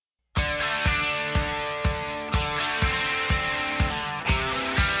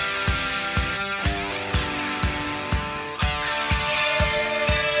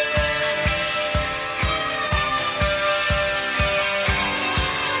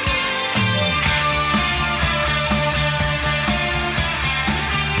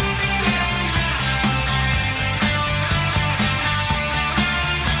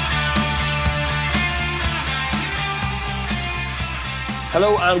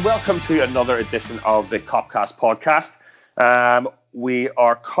Hello and welcome to another edition of the Copcast podcast. We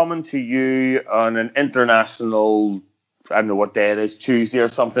are coming to you on an international, I don't know what day it is, Tuesday or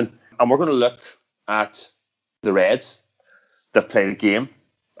something. And we're going to look at the Reds. They've played a game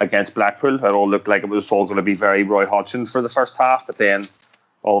against Blackpool. It all looked like it was all going to be very Roy Hodgson for the first half, but then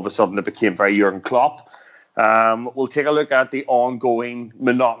all of a sudden it became very Jurgen Klopp. We'll take a look at the ongoing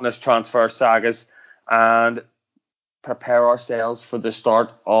monotonous transfer sagas and prepare ourselves for the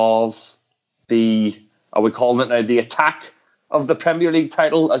start of the, are we calling it now, the attack of the Premier League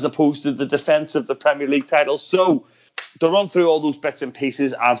title as opposed to the defence of the Premier League title. So to run through all those bits and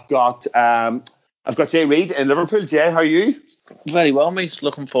pieces, I've got Jay Reid in Liverpool. Jay, how are you? Very well, mate.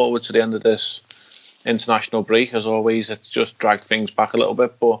 Looking forward to the end of this international break. As always, it's just dragged things back a little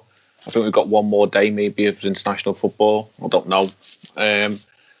bit, but I think we've got one more day maybe of international football. I don't know.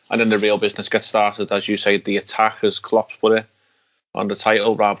 And then the real business gets started, as you say, the attack, as Klopp's put it, on the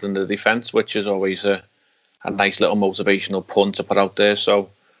title rather than the defence, which is always a nice little motivational pun to put out there. So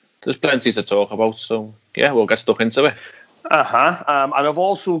there's plenty to talk about. So yeah, we'll get stuck into it. And I've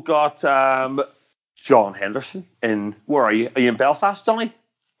also got John Henderson in. Where are you? Are you in Belfast, Johnny?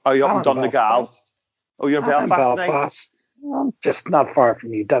 Are you up in Donegal? Oh, you're in Belfast tonight? I'm just not far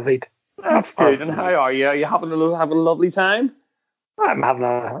from you, David. That's good. And how are you? Are you having a lovely time? I'm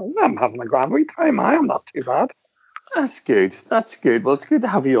having a grand wee time. I am not too bad. That's good. Well, it's good to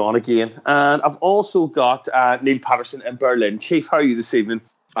have you on again. And I've also got Neil Patterson in Berlin. Chief, how are you this evening?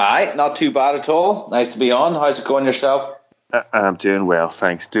 Aye, not too bad at all. Nice to be on. How's it going yourself? I'm doing well,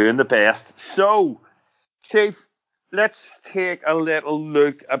 thanks. Doing the best. So, Chief, let's take a little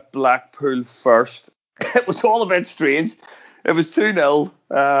look at Blackpool first. It was all a bit strange. It was 2-0.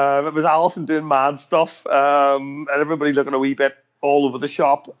 It was Alisson doing mad stuff, and everybody looking a wee bit all over the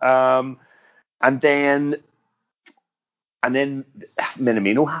shop. And then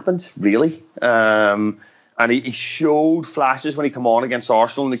Minamino happened, really. And he showed flashes when he came on against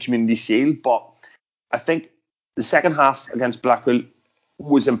Arsenal in the Community Shield. But I think the second half against Blackpool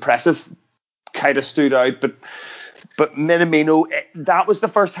was impressive. Kind of stood out. But Minamino, that was the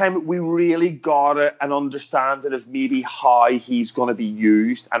first time we really got an understanding of maybe how he's going to be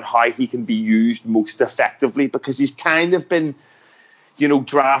used and how he can be used most effectively, because he's kind of been,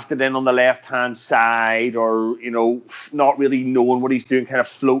 drafted in on the left-hand side, or, not really knowing what he's doing, kind of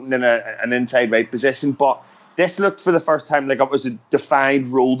floating in an inside right position. But this looked for the first time like it was a defined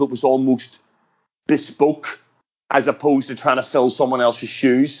role that was almost bespoke, as opposed to trying to fill someone else's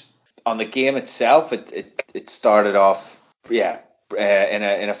shoes. On the game itself, it started off, in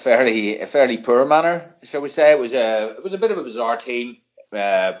a fairly poor manner, shall we say. It was a bit of a bizarre team,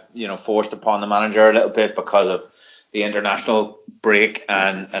 forced upon the manager a little bit because of the international break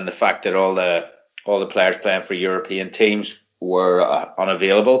and the fact that all the players playing for European teams were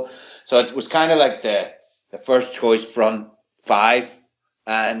unavailable. So it was kind of like the first choice front five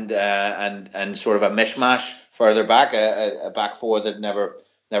and sort of a mishmash further back, a back four that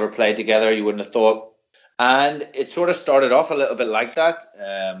never played together, you wouldn't have thought. And it sort of started off a little bit like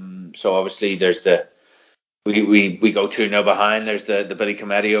that. So obviously there's we go 2-0 behind. There's the Billy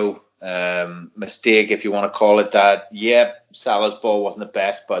Comedio mistake, if you want to call it that. Yeah, Salah's ball wasn't the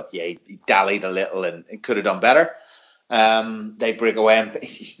best, but yeah, he dallied a little and it could have done better. They break away.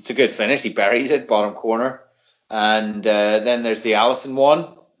 It's a good finish. He buries it, bottom corner. And then there's the Alisson one,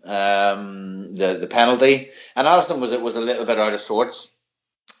 the penalty. And Alisson was a little bit out of sorts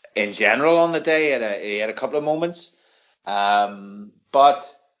in general on the day. He had a couple of moments.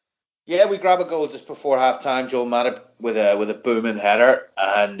 But yeah, we grab a goal just before half-time, Joel Matip with a booming header,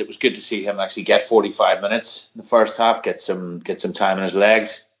 and it was good to see him actually get 45 minutes in the first half, get some time in his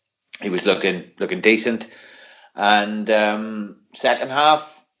legs. He was looking decent. And second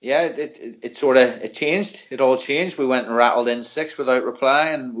half, yeah, it changed. It all changed. We went and rattled in 6 without reply,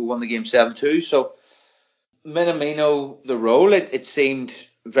 and we won the game 7-2. So Minamino, the role, it seemed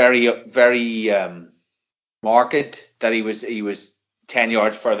very, very marked that he was 10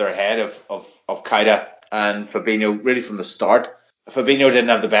 yards further ahead of Keita and Fabinho really from the start. Fabinho didn't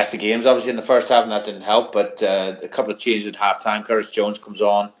have the best of games, obviously, in the first half, and that didn't help. But a couple of changes at halftime. Curtis Jones comes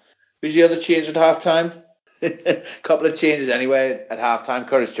on. Who's the other change at halftime? A couple of changes anyway at halftime.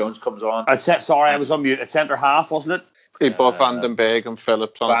 Curtis Jones comes on. I was on mute. At centre half, wasn't it? Both Vandenberg and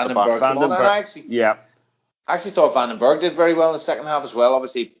Phillips on the back. I actually thought Vandenberg did very well in the second half as well.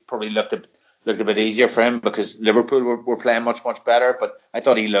 Obviously, probably looked a bit easier for him because Liverpool were playing much, much better. But I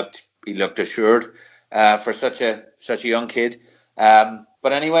thought he looked assured for such a young kid.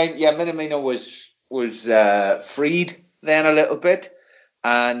 But anyway, yeah, Minamino was freed then a little bit,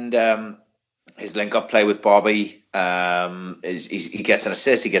 and his link-up play with Bobby He gets an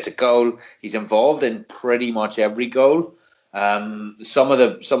assist, he gets a goal. He's involved in pretty much every goal. Some of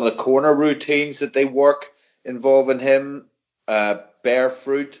the corner routines that they work involving him bear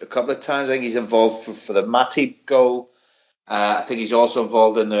fruit a couple of times. I think he's involved for the Matip goal. I think he's also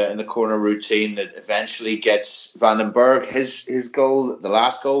involved in the corner routine that eventually gets Vandenberg his goal, the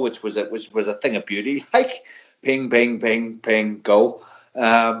last goal, which was a thing of beauty, like ping, ping, ping, ping, goal.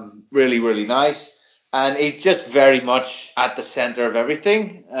 Really, really nice. And he's just very much at the center of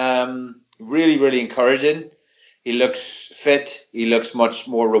everything. Really, really encouraging. He looks fit. He looks much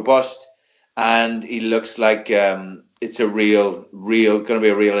more robust, and he looks like it's a going to be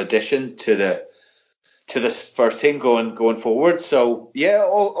a real addition to the first team going forward. So yeah,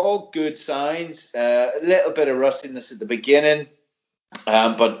 all good signs. A little bit of rustiness at the beginning,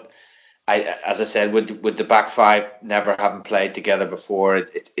 but as I said, with the back five never having played together before,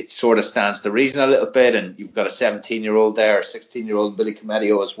 it sort of stands to reason a little bit. And you've got a 17-year-old there, a 16-year-old Billy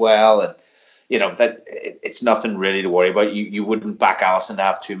Comedio as well, and that it's nothing really to worry about. You wouldn't back Alisson to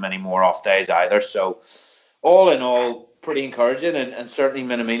have too many more off days either. So all in all, pretty encouraging, and certainly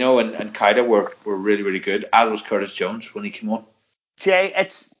Minamino and Kaida were really, really good, as was Curtis Jones when he came on. Jay,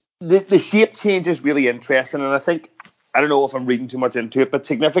 it's the shape change is really interesting, and I think, I don't know if I'm reading too much into it, but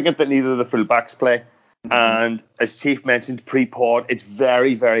significant that neither of the fullbacks play. Mm-hmm. And as Chief mentioned pre-pod, it's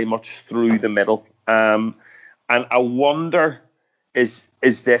very, very much through the middle. And I wonder, is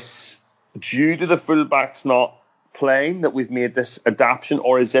this due to the fullbacks not playing that we've made this adaptation,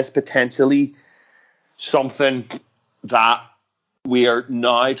 or is this potentially something that we are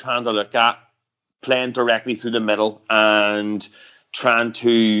now trying to look at, playing directly through the middle and trying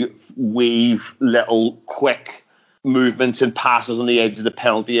to weave little quick movements and passes on the edge of the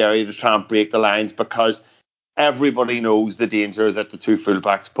penalty area to try and break the lines, because everybody knows the danger that the two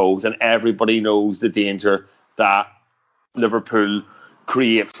fullbacks pose, and everybody knows the danger that Liverpool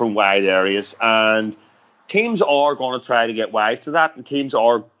create from wide areas. And teams are going to try to get wise to that, and teams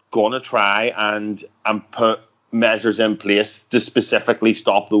are going to try and put measures in place to specifically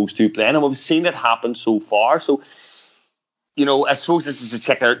stop those two playing. And we've seen it happen so far. So, I suppose this is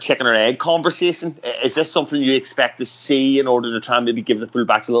a chicken or egg conversation. Is this something you expect to see in order to try and maybe give the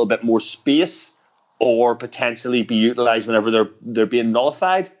fullbacks a little bit more space, or potentially be utilised whenever they're being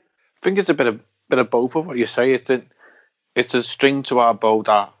nullified? I think it's a bit of both of what you say. It's a string to our bow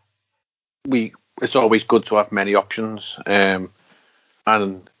that it's always good to have many options. And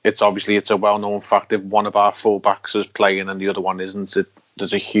it's a well-known fact, if one of our fullbacks is playing and the other one isn't,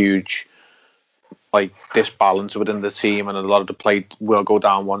 there's a huge disbalance within the team, and a lot of the play will go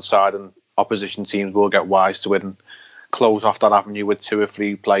down one side, and opposition teams will get wise to it and close off that avenue with two or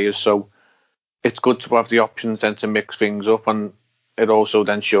three players. So it's good to have the options then to mix things up, and it also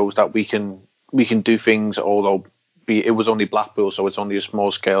then shows that we can do things, although it was only Blackpool, so it's only a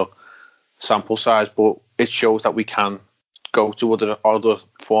small scale sample size, but it shows that we can go to other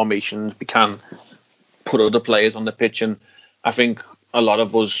formations, we can put other players on the pitch. And I think a lot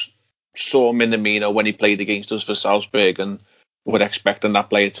of us saw Minamino when he played against us for Salzburg, and were expecting that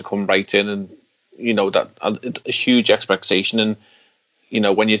player to come right in, and that a huge expectation. And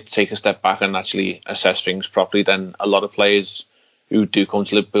when you take a step back and actually assess things properly, then a lot of players who do come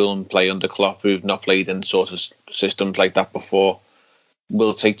to Liverpool and play under Klopp, who've not played in sort of systems like that before,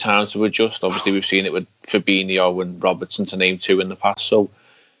 will take time to adjust. Obviously, we've seen it with Fabinho and Robertson, to name two, in the past. So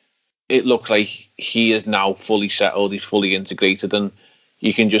it looks like he is now fully settled, he's fully integrated, and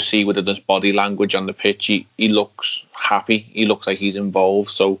you can just see within his body language on the pitch, he looks happy, he looks like he's involved.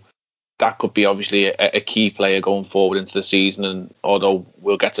 So that could be obviously a key player going forward into the season. And although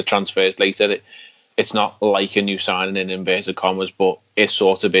we'll get to transfers later, it's not like a new signing in inverted commas, but it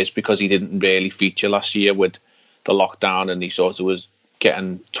sort of is, because he didn't really feature last year with the lockdown, and he sort of was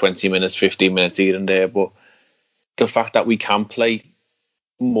getting 20 minutes, 15 minutes here and there. But the fact that we can play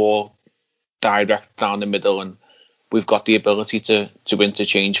more direct down the middle, and we've got the ability to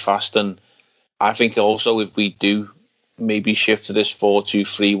interchange fast. And I think also, if we do maybe shift to this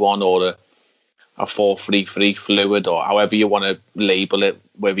 4-2-3-1 or a 4-3-3 fluid, or however you want to label it,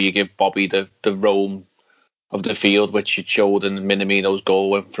 whether you give Bobby the roam of the field, which it showed in Minamino's goal,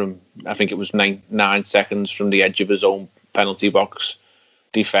 went from, I think it was 9 seconds from the edge of his own penalty box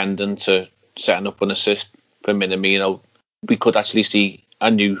defending to setting up an assist for Minamino. We could actually see a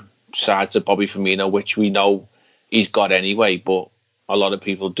new side to Bobby Firmino, which we know he's got anyway, but a lot of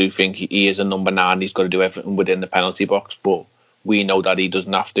people do think he is a number 9, he's got to do everything within the penalty box, but we know that he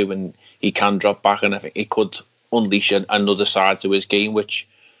doesn't have to, and he can drop back, and I think he could unleash another side to his game, which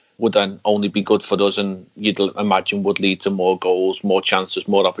would then only be good for us, and you'd imagine would lead to more goals, more chances,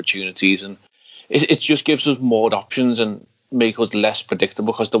 more opportunities. And it just gives us more options and make us less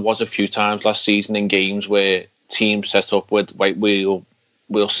predictable, because there was a few times last season in games where teams set up with, right, we'll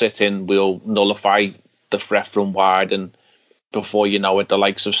sit in, we'll nullify the threat from wide, and before you know it, the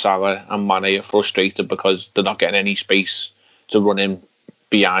likes of Salah and Mane are frustrated because they're not getting any space to run in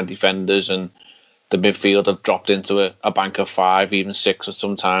behind defenders, and the midfield have dropped into a bank of 5, even 6 at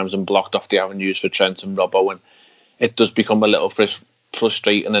sometimes, and blocked off the avenues for Trent and Robbo, and it does become a little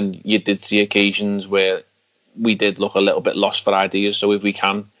frustrating. And you did see occasions where we did look a little bit lost for ideas. So if we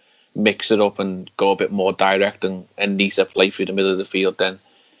can mix it up and go a bit more direct and neater play through the middle of the field, then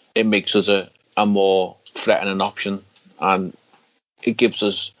it makes us a more threatening option, and it gives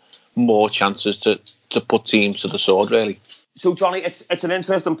us more chances to put teams to the sword, really. So, Johnny, it's an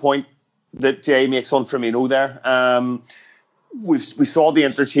interesting point that Jay makes on Firmino there. We saw the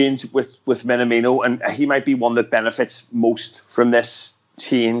interchange with Minamino, and he might be one that benefits most from this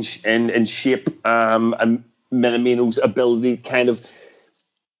change in shape, and Minamino's ability to kind of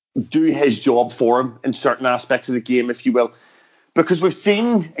do his job for him in certain aspects of the game, if you will. Because we've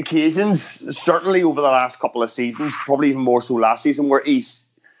seen occasions, certainly over the last couple of seasons, probably even more so last season, where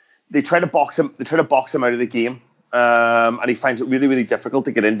they try to box him out of the game, and he finds it really, really difficult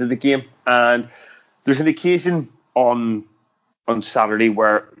to get into the game. And there's an occasion on Saturday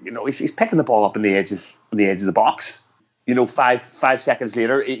where, you know, he's picking the ball up on the edge of the box. You know, five seconds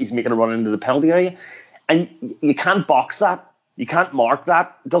later, he's making a run into the penalty area, and you can't box that. You can't mark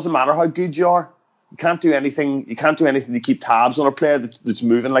that. It doesn't matter how good you are. You can't do anything. You can't do anything to keep tabs on a player that's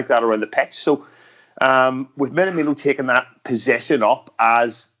moving like that around the pitch. So, with Minamino taking that position up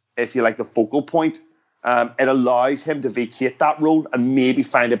as, if you like, the focal point, it allows him to vacate that role and maybe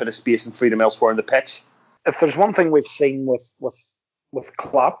find a bit of space and freedom elsewhere on the pitch. If there's one thing we've seen with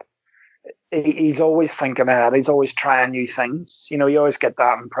Klopp, he's always thinking ahead. He's always trying new things. You know, you always get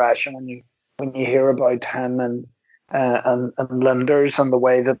that impression when you hear about him and Linders and the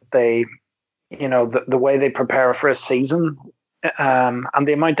way that they, you know, the way they prepare for a season, and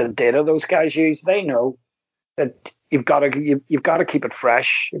the amount of data those guys use. They know that you've got to keep it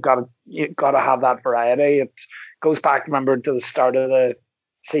fresh. You've got to have that variety. It goes back, remember, to the start of the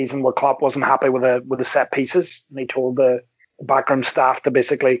season where Klopp wasn't happy with the set pieces, and he told the backroom staff to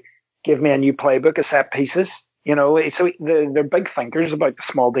basically give me a new playbook of set pieces. You know, so they're big thinkers about the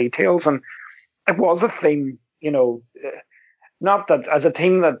small details, and it was a theme. You know, not that as a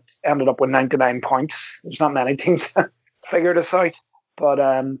team that ended up with 99 points, there's not many teams that figured us out, but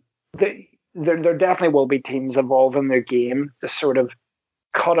there definitely will be teams evolving their game to sort of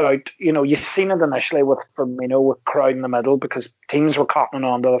cut out. You know, you've seen it initially with Firmino, with crowd in the middle, because teams were cottoning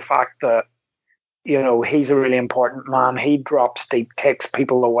on to the fact that, you know, he's a really important man. He drops deep, takes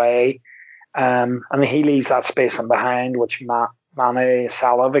people away, and he leaves that space in behind, which Mane,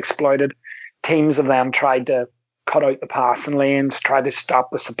 Salah have exploited. Teams have then tried to cut out the passing lanes, try to stop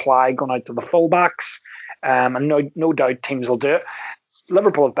the supply going out to the fullbacks, and no doubt teams will do it.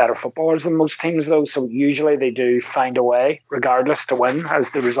 Liverpool have better footballers than most teams, though, so usually they do find a way, regardless, to win,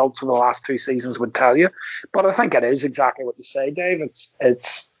 as the results of the last 2 seasons would tell you. But I think it is exactly what you say, Dave.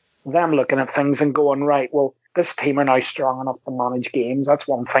 It's them looking at things and going, right, well, this team are now strong enough to manage games. That's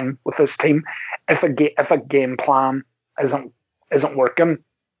one thing with this team. If a game plan isn't working,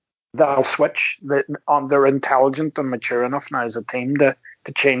 they'll switch. They're intelligent and mature enough now as a team to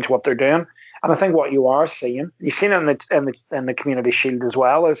change what they're doing. And I think what you are seeing, you've seen it in the Community Shield as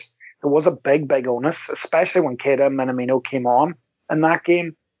well, is there was a big onus, especially when Keita and Minamino came on in that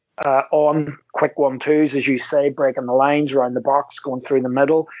game, on quick 1-2s, as you say, breaking the lines around the box, going through the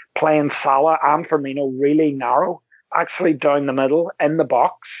middle, playing Salah and Firmino really narrow, actually down the middle in the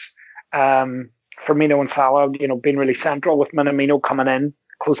box. Firmino and Salah, you know, being really central, with Minamino coming in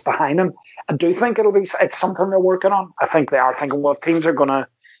close behind him. I do think it's something they're working on. I think they are thinking, well, if teams are going to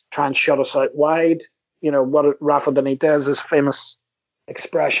try and shut us out wide, you know, what Rafa Benitez's famous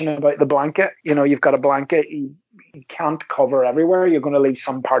expression about the blanket, you know, you've got a blanket, you can't cover everywhere, you're going to leave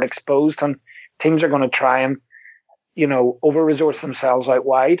some part exposed, and teams are going to try and, you know, over-resource themselves out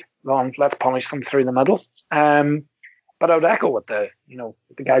wide. Let's punish them through the middle. But I would echo what the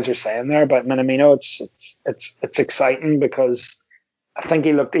guys are saying there about Minamino. It's exciting, because I think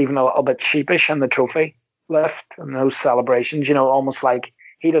he looked even a little bit sheepish in the trophy lift and those celebrations, you know, almost like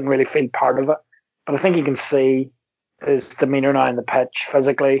he didn't really feel part of it. But I think you can see his demeanour now in the pitch.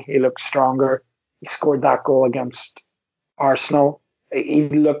 Physically, he looks stronger. He scored that goal against Arsenal. He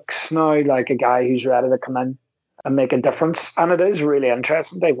looks now like a guy who's ready to come in and make a difference. And it is really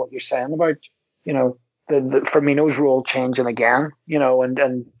interesting, Dave, what you're saying about, you know, the Firmino's role changing again, you know,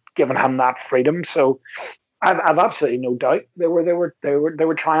 and giving him that freedom. So I've absolutely no doubt they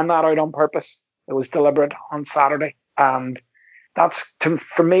were trying that out on purpose. It was deliberate on Saturday, and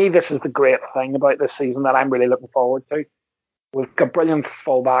for me, this is the great thing about this season that I'm really looking forward to. We've got brilliant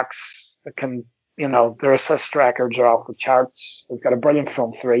fullbacks that can, their assist records are off the charts. We've got a brilliant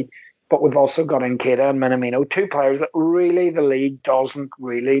front three, but we've also got Nketiah and Minamino, two players that really the league doesn't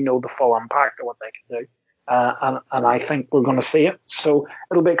really know the full impact of what they can do. And I think we're going to see it. So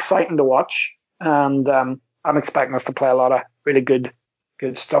it'll be exciting to watch. And I'm expecting us to play a lot of really good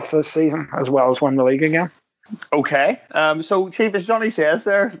stuff this season, as well as win the league again. Okay. So, Chief, as Johnny says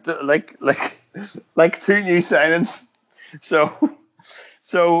there, like two new signings. So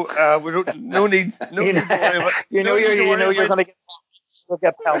we don't no need to worry about. You're going to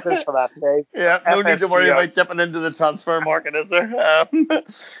get pelters for that, Dave. Yeah, no need to worry about dipping into the transfer market, is there?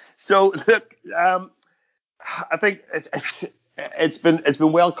 So look, I think it's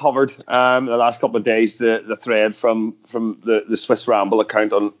been well covered the last couple of days. The thread from the Swiss Ramble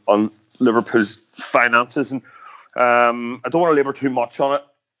account on Liverpool's finances, and I don't want to labour too much on it,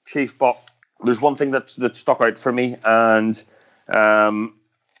 Chief, but there's one thing that stuck out for me, and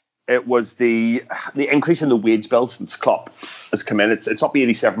it was the increase in the wage bill since Klopp has come in. It's up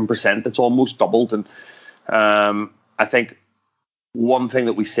 87%. It's almost doubled, and I think one thing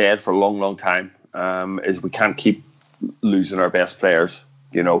that we said for a long time is we can't keep losing our best players.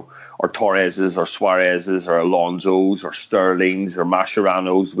 Or Torreses, or Suarezes, or Alonsos, or Sterlings, or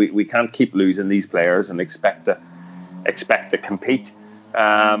Mascherano's. We can't keep losing these players and expect to compete.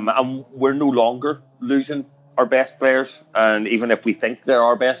 And we're no longer losing our best players. And even if we think they're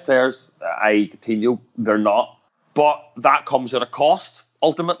our best players, I continue, they're not. But that comes at a cost,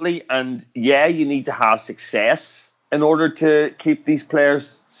 ultimately. And yeah, you need to have success in order to keep these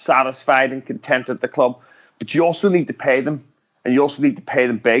players satisfied and content at the club. But you also need to pay them, and you also need to pay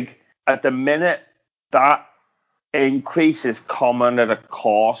them big. At the minute, that increase is coming at a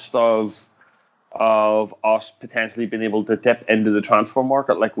cost of us potentially being able to dip into the transfer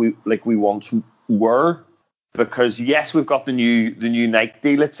market like we once were. Because yes, we've got the new Nike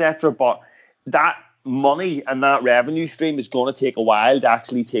deal, etc. But that money and that revenue stream is going to take a while to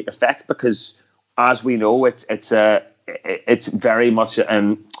actually take effect, because as we know, it's very much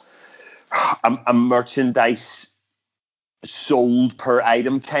a merchandise sold per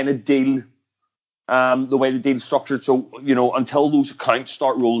item kind of deal. The way the deal's structured, so until those accounts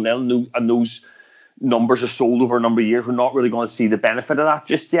start rolling in and those numbers are sold over a number of years, we're not really going to see the benefit of that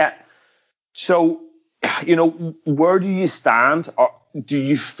just yet. So, where do you stand? Or do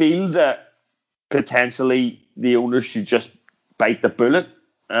you feel that potentially the owners should just bite the bullet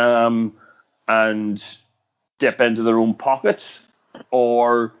and dip into their own pockets,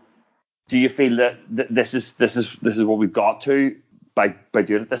 or do you feel that this is what we've got to by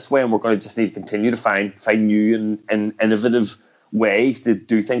doing it this way, and we're going to just need to continue to find new and innovative ways to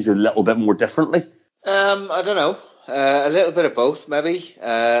do things a little bit more differently? I don't know. A little bit of both, maybe.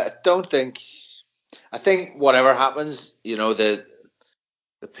 I think whatever happens, the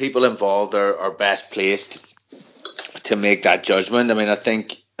people involved are best placed to make that judgment. I mean, I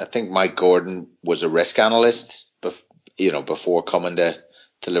think Mike Gordon was a risk analyst, before coming to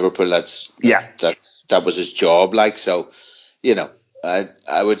Liverpool. That was his job. I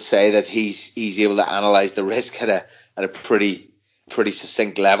would say that he's able to analyze the risk at a pretty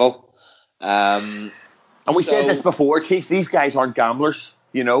succinct level. And we said this before, Chief. These guys aren't gamblers,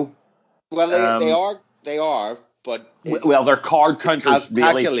 Well, they are, but they're card counters.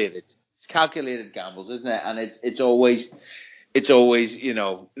 Calculated. It's calculated gambles, isn't it? And it's always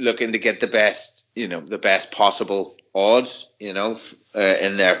looking to get the best possible odds,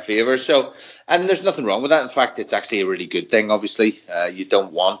 in their favour. So, and there's nothing wrong with that. In fact, it's actually a really good thing. Obviously, you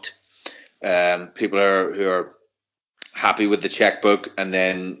don't want people who are happy with the checkbook and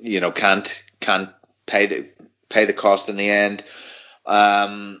then can't pay the cost in the end.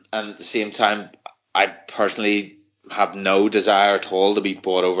 And at the same time, I personally have no desire at all to be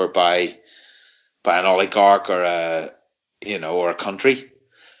bought over by an oligarch or a country.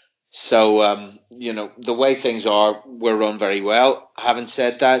 So the way things are, we're run very well. Having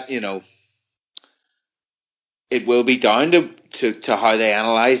said that, it will be down to how they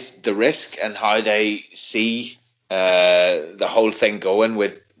analyse the risk and how they see the whole thing going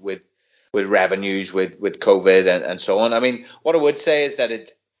with revenues, with COVID and so on. I mean, what I would say is that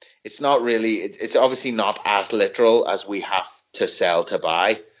it's not really, it's obviously not as literal as we have to sell to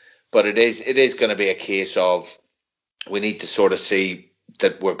buy, but it is going to be a case of we need to sort of see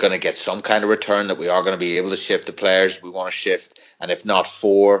that we're going to get some kind of return, that we are going to be able to shift the players we want to shift, and if not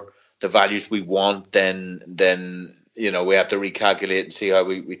for the values we want, then we have to recalculate and see how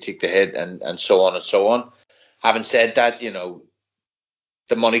we take the hit and so on and so on. Having said that,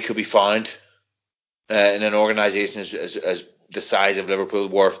 the money could be found in an organisation as the size of Liverpool,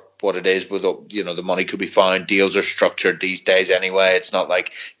 worth what it is, with the money could be found. Deals are structured these days anyway. It's not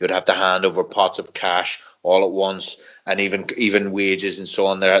like you'd have to hand over pots of cash all at once, and even wages and so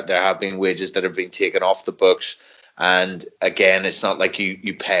on. There have been wages that have been taken off the books, and again, it's not like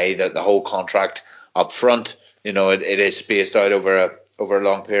you pay the whole contract up front. It is spaced out over a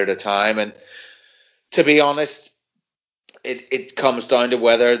long period of time, and to be honest, it comes down to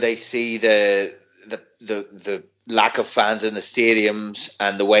whether they see the lack of fans in the stadiums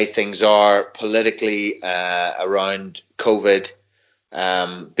and the way things are politically around COVID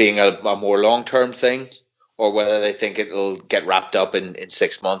being a more long-term thing, or whether they think it'll get wrapped up in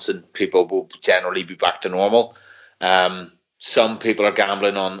 6 months and people will generally be back to normal. Some people are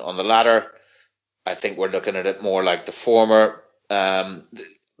gambling on the latter. I think we're looking at it more like the former.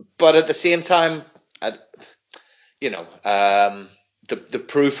 But at the same time, the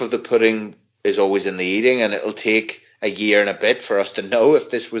proof of the pudding is always in the eating, and it'll take a year and a bit for us to know if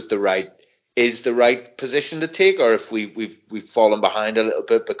this was the right position to take, or if we've fallen behind a little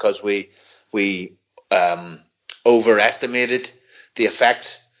bit because we overestimated the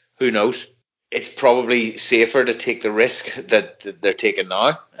effects. Who knows? It's probably safer to take the risk that they're taking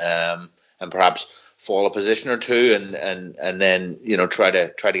now, and perhaps fall a position or two, and then try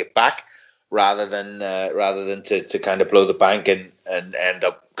to get back, rather than to kind of blow the bank and end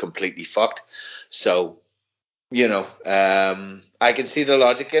up completely fucked. So I can see the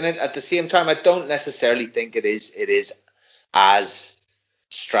logic in it. At the same time, I don't necessarily think it is as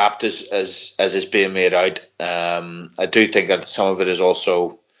strapped as is being made out. I do think that some of it is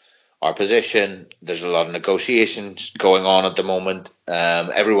also our position. There's a lot of negotiations going on at the moment.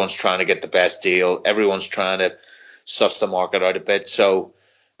 Everyone's trying to get the best deal. Everyone's trying to suss the market out a bit. So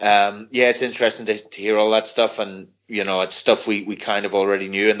it's interesting to hear all that stuff, and it's stuff we kind of already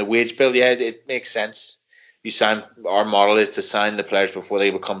knew. And the wage bill, it makes sense. Our model is to sign the players before they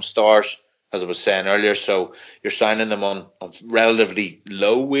become stars, as I was saying earlier. So you're signing them on relatively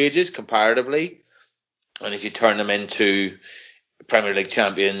low wages comparatively, and if you turn them into Premier League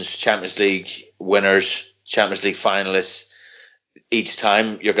champions, Champions League winners, Champions League finalists, each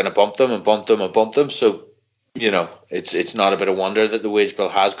time you're going to bump them and bump them and bump them. So it's not a bit of wonder that the wage bill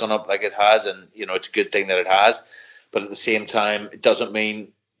has gone up like it has, and it's a good thing that it has. But at the same time, it doesn't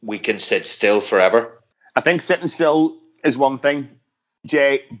mean we can sit still forever. I think sitting still is one thing,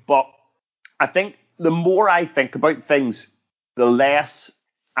 Jay, but I think the more I think about things, the less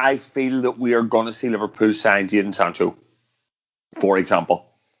I feel that we are going to see Liverpool sign Jadon Sancho, for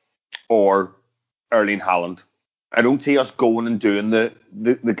example, or Erling Haaland. I don't see us going and doing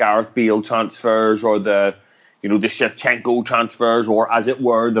the Gareth Bale transfers, or the Shevchenko transfers, or as it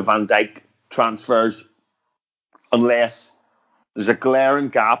were, the Van Dijk transfers, unless there's a glaring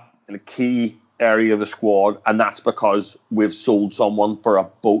gap in a key area of the squad, and that's because we've sold someone for a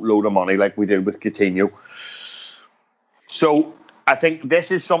boatload of money like we did with Coutinho. So I think this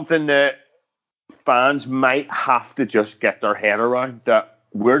is something that fans might have to just get their head around, that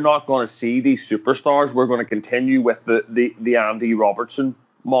we're not going to see these superstars. We're going to continue with the Andy Robertson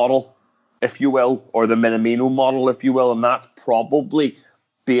model, if you will, or the Minamino model, if you will, and that's probably,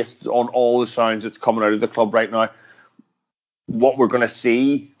 based on all the sounds that's coming out of the club right now, what we're going to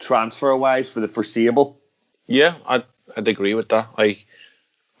see transfer-wise for the foreseeable. Yeah, I'd agree with that. I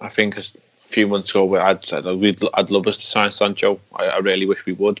think a few months ago I'd love us to sign Sancho. I really wish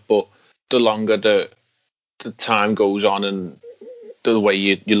we would, but the longer the time goes on, and the way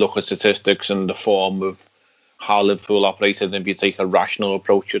you look at statistics and the form of how Liverpool operated, and if you take a rational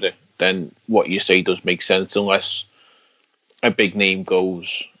approach at it, then what you say does make sense. Unless a big name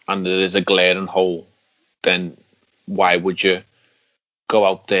goes and there is a glaring hole, then why would you go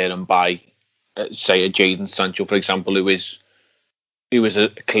out there and buy, say, a Jadon Sancho, for example, who was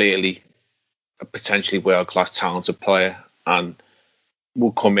clearly a potentially world-class talented player and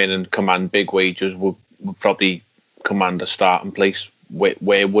will come in and command big wages, will probably command a starting place.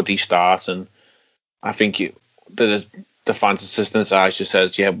 Where would he start? And I think the fans' assistant just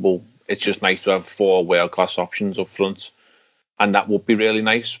says, it's just nice to have 4 world-class options up front, and that would be really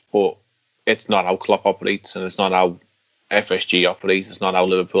nice, but it's not how Klopp operates, and it's not how FSG operates. It's not how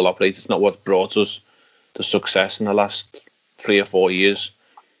Liverpool operates. It's not what brought us the success in the last 3 or 4 years.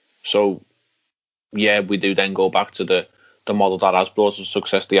 So, we do then go back to the model that has brought us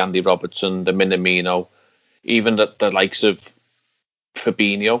success, the Andy Robertson, the Minamino, even the likes of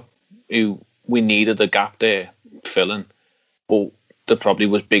Fabinho, who we needed a gap there filling, but there probably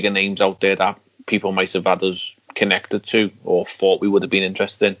was bigger names out there that people might have had us connected to or thought we would have been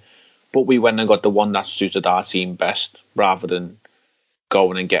interested in, but we went and got the one that suited our team best, rather than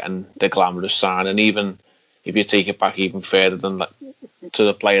going and getting the glamorous sign. And even if you take it back even further than that, to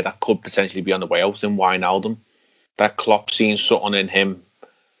the player that could potentially be on the way out in Wijnaldum, that Klopp seen something in him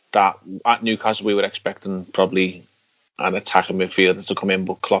that at Newcastle we were expecting probably an attacking midfielder to come in,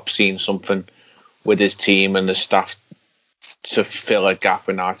 but Klopp seen something with his team and the staff to fill a gap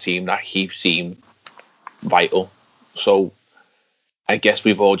in our team that he seemed vital. So I guess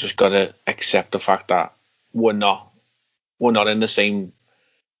we've all just got to accept the fact that we're not in the same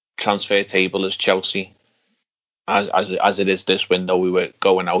transfer table as Chelsea as it is this window. We were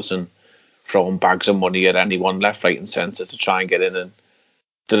going out and throwing bags of money at anyone left, right and centre to try and get in, and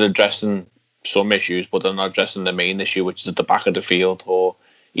they're addressing some issues, but they're not addressing the main issue, which is at the back of the field. Or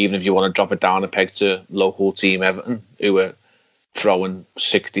even if you want to drop it down a peg to local team Everton, who were throwing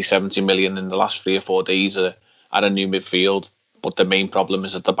 60, 70 million in the last 3 or 4 days at a new midfield, but the main problem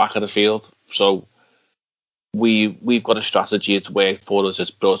is at the back of the field. So we've got a strategy. It's worked for us.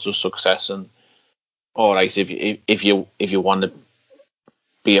 It's brought us success. And all right, if you want to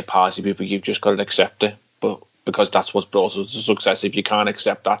be a party people, you've just got to accept it. But because that's what's brought us to success. If you can't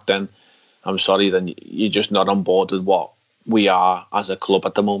accept that, then I'm sorry, then you're just not on board with what we are as a club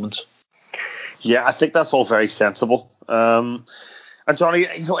at the moment. Yeah, I think that's all very sensible. And Johnny,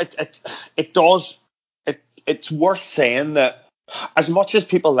 it's worth saying that as much as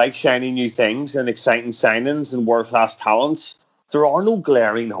people like shiny new things and exciting signings and world-class talents, there are no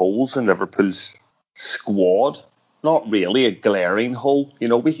glaring holes in Liverpool's squad. Not really a glaring hole.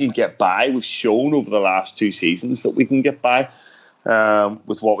 We can get by. We've shown over the last 2 seasons that we can get by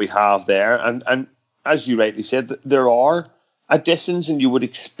with what we have there. And as you rightly said, there are additions, and you would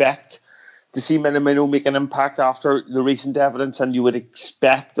expect to see Minamino make an impact after the recent evidence, and you would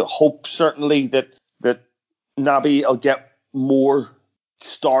expect, hope certainly that Naby will get more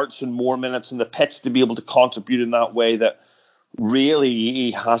starts and more minutes on the pitch to be able to contribute in that way that really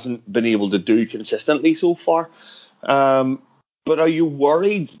he hasn't been able to do consistently so far. But are you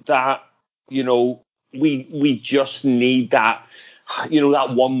worried that we just need that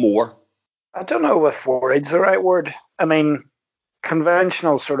that one more? I don't know if worried's the right word. I mean,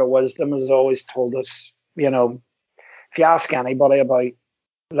 conventional sort of wisdom has always told us, if you ask anybody about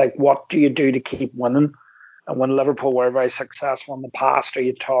like what do you do to keep winning, and when Liverpool were very successful in the past, or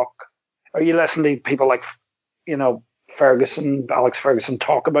you listen to people like Alex Ferguson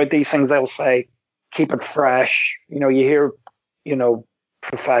talk about these things, they'll say keep it fresh. You hear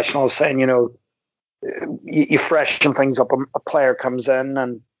professionals saying you freshen things up. A player comes in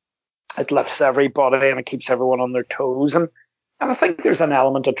and it lifts everybody and it keeps everyone on their toes, and I think there's an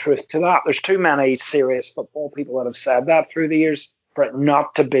element of truth to that. There's too many serious football people that have said that through the years for it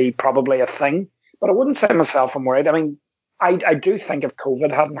not to be probably a thing. But I wouldn't say myself I'm worried. I mean, I do think if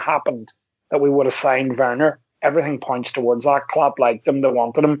COVID hadn't happened, that we would have signed Werner. Everything points towards that. Klopp liked him, they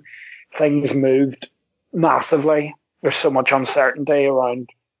wanted him. Things moved massively. There's so much uncertainty around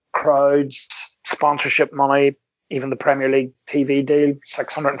crowds, sponsorship money, even the Premier League TV deal,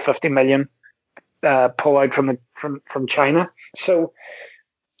 650 million pull out from China. So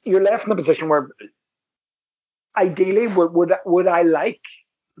you're left in a position where ideally would I like,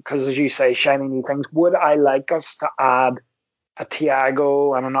 because as you say, shiny new things, would I like us to add a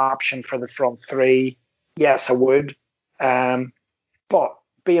Thiago and an option for the front three? Yes, I would. But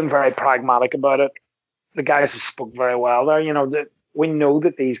being very pragmatic about it, the guys have spoke very well there. We know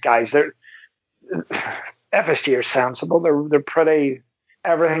that these guys, FSG are sensible. They're pretty,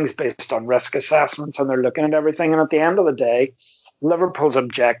 everything's based on risk assessments and they're looking at everything. And at the end of the day, Liverpool's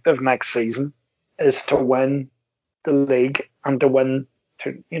objective next season is to win the league and to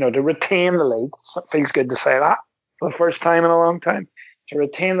retain the league. It feels good to say that for the first time in a long time. To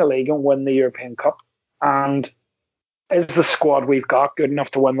retain the league and win the European Cup. And is the squad we've got good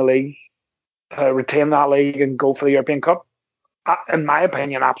enough to win the league, retain that league and go for the European Cup? In my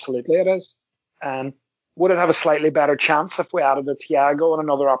opinion, absolutely it is. Would it have a slightly better chance if we added a Thiago and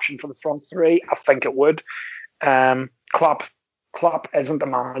another option for the front three? I think it would. Klopp isn't a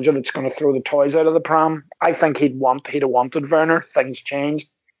manager that's going to throw the toys out of the pram. I think he'd have wanted Werner. Things changed.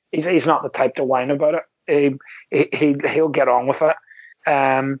 He's not the type to whine about it. He'll get on with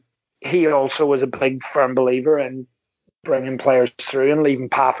it. He also was a big firm believer in bringing players through and leaving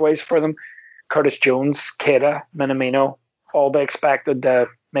pathways for them. Curtis Jones, Keita, Minamino, all be expected to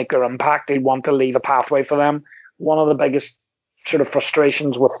make their impact. He'd want to leave a pathway for them. One of the biggest sort of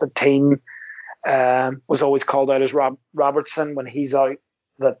frustrations with the team was always called out as Robertson when he's out,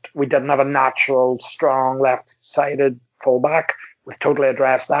 that we didn't have a natural, strong, left-sided fullback. We've totally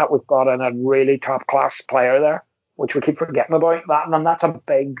addressed that. We've brought in a really top-class player there, which we keep forgetting about. And that's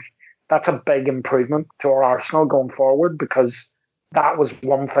a big improvement to our arsenal going forward, because that was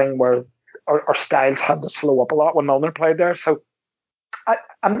one thing where our styles had to slow up a lot when Milner played there. So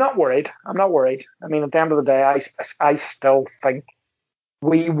I'm not worried. I'm not worried. I mean, at the end of the day, I still think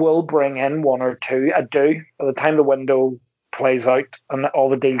we will bring in one or two. I do. By the time the window plays out and all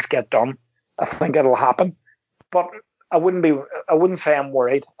the deals get done, I think it'll happen. But I wouldn't say I'm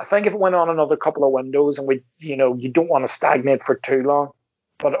worried. I think if it went on another couple of windows and you don't want to stagnate for too long.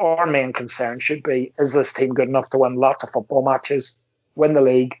 But our main concern should be, is this team good enough to win lots of football matches, win the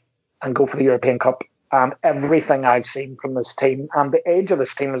league, and go for the European Cup? And everything I've seen from this team, and the age of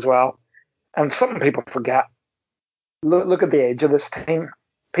this team as well, and something people forget, look at the age of this team.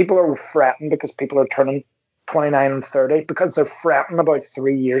 People are fretting because people are turning 29 and 30, because they're fretting about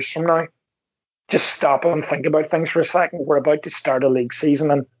 3 years from now. Just stop and think about things for a second. We're about to start a league season,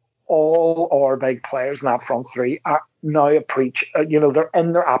 and all our big players in that front three are now they're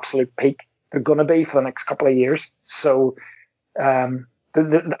in their absolute peak. They're going to be for the next couple of years. So I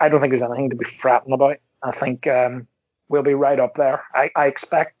don't think there's anything to be fretting about. I think we'll be right up there. I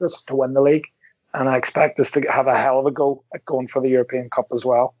expect us to win the league, and I expect us to have a hell of a go at going for the European Cup as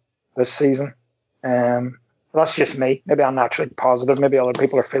well this season. That's just me. Maybe I'm naturally positive. Maybe other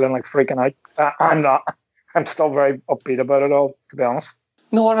people are feeling like freaking out. I'm not. I'm still very upbeat about it all, to be honest.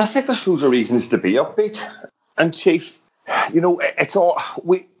 No, and I think there's loads of reasons to be upbeat. And Chief, it's all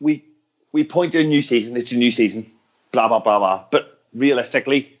we point to a new season. It's a new season. Blah blah blah blah. But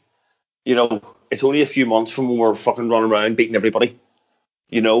realistically, it's only a few months from when we're fucking running around beating everybody.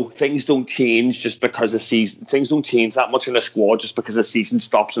 Things don't change just because the season. Things don't change that much in a squad just because the season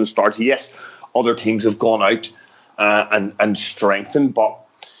stops and starts. Yes, other teams have gone out and strengthened, but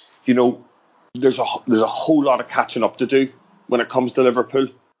there's a whole lot of catching up to do when it comes to Liverpool.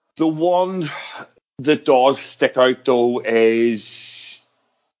 The one that does stick out though is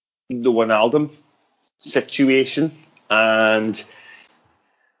the Wijnaldum situation, and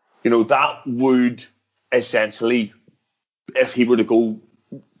that would essentially, if he were to go,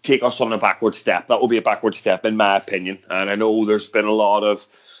 take us on a backward step. That would be a backward step in my opinion. And I know there's been a lot of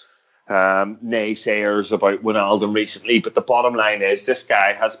naysayers about Wijnaldum recently, but the bottom line is this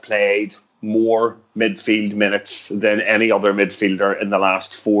guy has played more midfield minutes than any other midfielder in the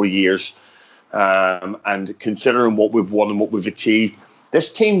last 4 years. And considering what we've won and what we've achieved,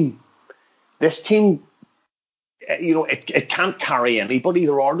 this team, it can't carry anybody.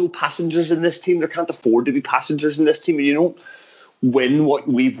 There are no passengers in this team. There can't afford to be passengers in this team. You don't win what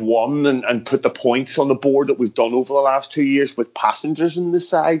we've won and put the points on the board that we've done over the last 2 years with passengers in the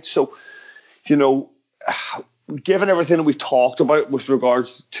side. So, given everything that we've talked about with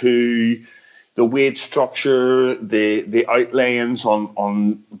regards to the wage structure, the outlayings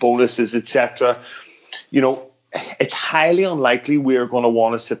on bonuses, etc., it's highly unlikely we're going to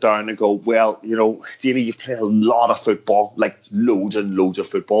want to sit down and go, well, Jamie, you've played a lot of football, like loads and loads of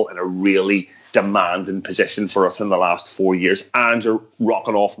football in a really demanding position for us in the last 4 years, and you're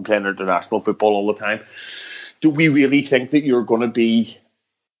rocking off and playing international football all the time. Do we really think that you're going to be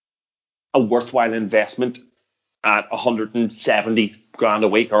a worthwhile investment at 170 grand a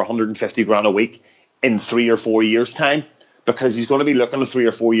week or 150 grand a week in 3 or 4 years' time? Because he's going to be looking at a 3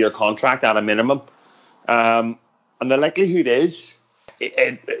 or 4 year contract at a minimum. And the likelihood is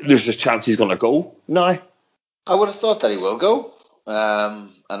there's a chance he's going to go now. I would have thought that he will go. And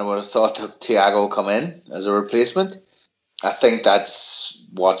I would have thought that Thiago will come in as a replacement. I think that's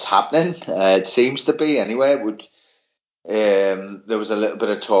what's happening. It seems to be anyway. There was a little bit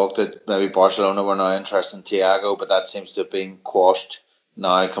of talk that maybe Barcelona were now interested in Thiago, but that seems to have been quashed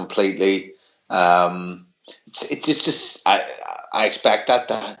now completely. It's just I expect that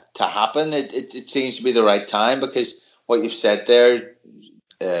to happen. It seems to be the right time, because what you've said there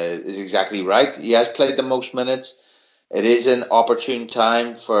is exactly right. He has played the most minutes. It is an opportune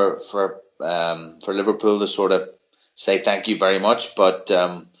time for Liverpool to sort of say thank you very much, but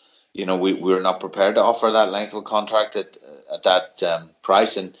we're not prepared to offer that length of a contract at that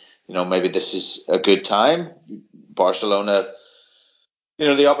price, and maybe this is a good time. Barcelona,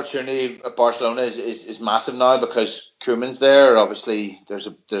 the opportunity at Barcelona is massive now because Koeman's there. Obviously, there's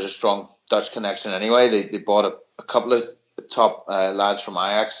a strong Dutch connection anyway. They bought a couple of top lads from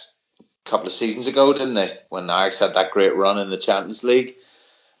Ajax a couple of seasons ago, didn't they? When Ajax had that great run in the Champions League,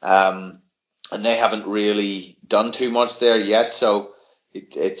 and they haven't really done too much there yet. So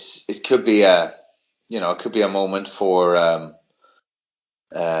it could be a moment for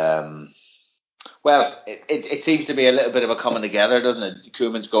it seems to be a little bit of a coming together, doesn't it?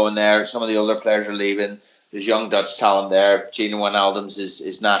 Koeman's going there. Some of the older players are leaving. There's young Dutch talent there. Gino Wijnaldum's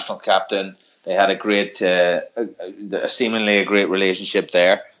is national captain. They had seemingly a great relationship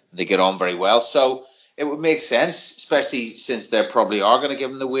there. They get on very well. So it would make sense, especially since they probably are going to give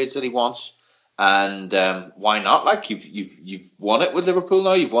him the wage that he wants. And why not? Like you've won it with Liverpool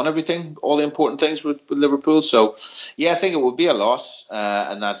now. You've won everything, all the important things with Liverpool. So yeah, I think it would be a loss,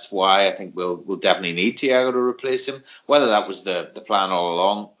 and that's why I think we'll definitely need Thiago to replace him. Whether that was the plan all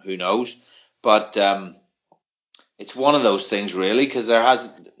along, who knows? But it's one of those things really, because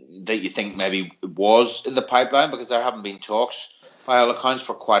that you think maybe it was in the pipeline, because there haven't been talks by all accounts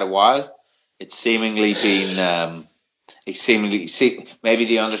for quite a while. It's seemingly been. Maybe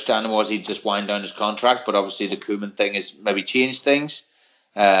the understanding was he'd just wind down his contract, but obviously the Koeman thing has maybe changed things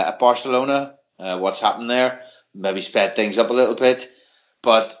at Barcelona. What's happened there? Maybe sped things up a little bit.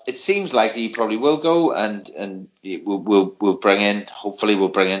 But it seems like he probably will go, and we'll bring in. Hopefully, we'll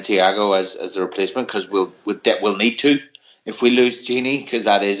bring in Thiago as the replacement, because we'll need to if we lose Gini, because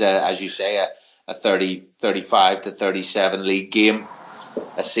that is as you say a 35 to 37 league game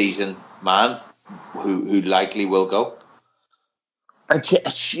a season man who likely will go. And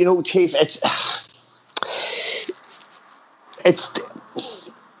Chief, it's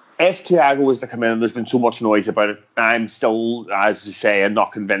if Thiago was to come in, there's been so much noise about it. I'm still, as you say, I'm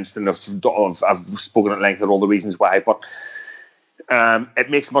not convinced, and I've spoken at length on all the reasons why. But it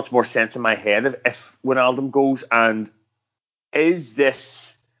makes much more sense in my head if Wijnaldum goes. And is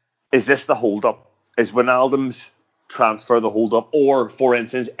this the hold up? Is Wijnaldum's transfer the hold up, or for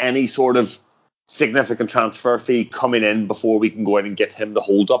instance, any sort of significant transfer fee coming in before we can go in and get him the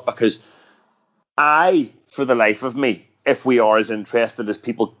hold up? Because for the life of me, if we are as interested as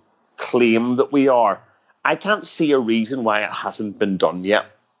people claim that we are, I can't see a reason why it hasn't been done yet.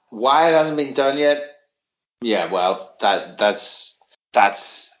 Why it hasn't been done yet? Yeah, well, that's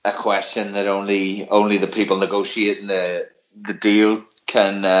a question that only the people negotiating the deal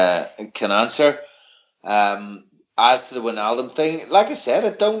can answer. As to the Wijnaldum thing, like I said,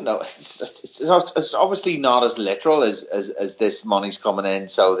 I don't know. It's obviously not as literal as this money's coming in,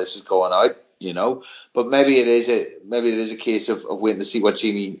 so this is going out, But maybe it is a case of waiting to see what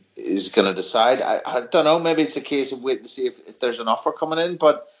Gini is going to decide. I don't know. Maybe it's a case of waiting to see if there's an offer coming in,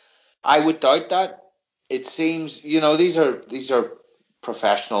 but I would doubt that. It seems, these are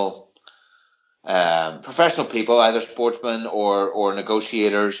professional people, either sportsmen or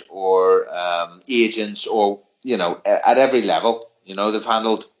negotiators or agents, or at every level. They've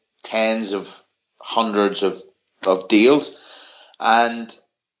handled tens of hundreds of deals, and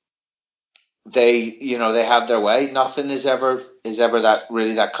they have their way. Nothing is ever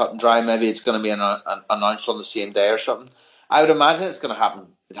that cut and dry. Maybe it's going to be announced on the same day or something. I would imagine it's going to happen.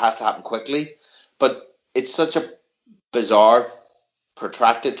 It has to happen quickly, but it's such a bizarre,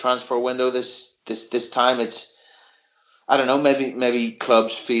 protracted transfer window this time. It's, I don't know, maybe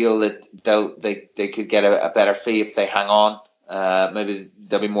clubs feel that they could get a better fee if they hang on. Maybe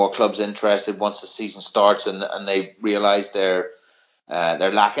there'll be more clubs interested once the season starts and they realise they're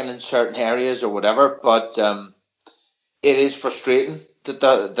lacking in certain areas or whatever. But it is frustrating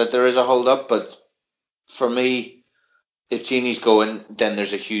that there is a hold up. But for me, if Gini's going, then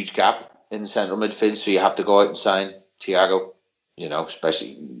there's a huge gap in central midfield, so you have to go out and sign Thiago.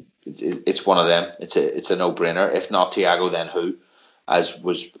 Especially it's one of them. It's a no-brainer. If not Thiago, then who? As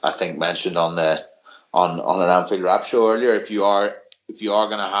was, I think, mentioned on an Anfield Wrap show earlier. If you are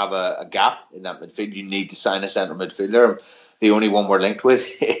going to have a gap in that midfield, you need to sign a central midfielder. The only one we're linked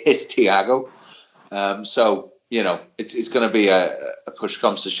with is Thiago. So it's going to be a push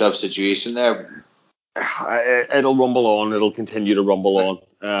comes to shove situation there. It'll rumble on. It'll continue to rumble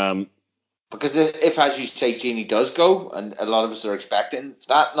on. Because if, as you say, Gini does go, and a lot of us are expecting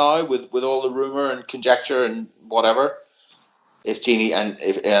that now with all the rumour and conjecture and whatever, if Gini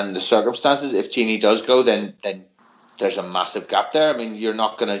and the circumstances, if Gini does go, then there's a massive gap there. I mean, we're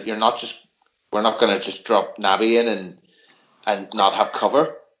not gonna just drop Naby in and not have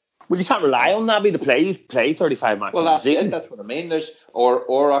cover. Well, you can't rely on Naby to play 35 matches. Well, that's it. That's what I mean. There's or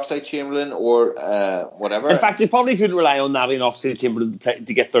Oxlade-Chamberlain or whatever. In fact, you probably couldn't rely on Naby and Oxlade-Chamberlain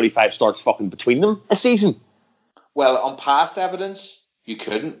to get 35 starts fucking between them a season. Well, on past evidence, you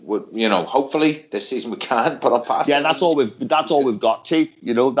couldn't. Hopefully this season we can. But on past, that's all we've got, Chief.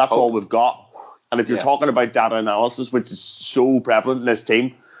 That's all we've got. And if you're talking about data analysis, which is so prevalent in this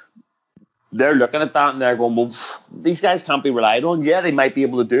team, they're looking at that and they're going, well, these guys can't be relied on. Yeah, they might be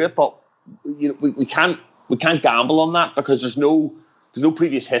able to do it, but we can't gamble on that because there's no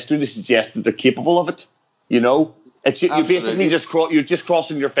previous history to suggest that they're capable of it. It's you're basically just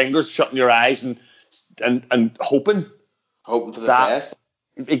crossing your fingers, shutting your eyes, and hoping for the best.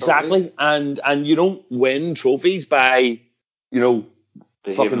 Exactly, and you don't win trophies by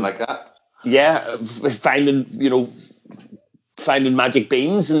behaving like that. Yeah, finding finding magic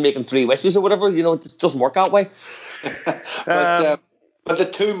beans and making 3 wishes or whatever. You know, it doesn't work that way. But the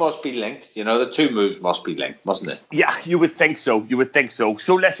two must be linked. You know, the two moves must be linked, mustn't it? Yeah, you would think so.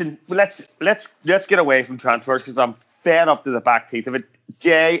 So listen, let's get away from transfers because I'm fed up to the back teeth of it.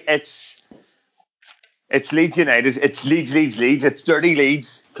 Jay, it's Leeds United. It's Leeds. It's dirty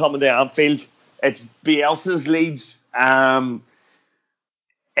Leeds coming to Anfield. It's Bielsa's Leeds.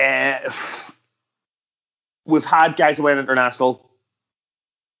 We've had guys away in international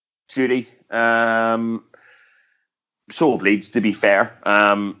duty. So have Leeds, to be fair.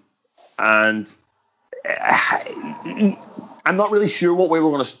 And I'm not really sure what way we're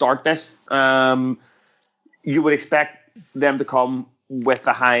going to start this. You would expect them to come with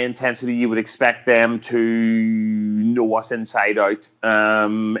a high intensity. You would expect them to know us inside out.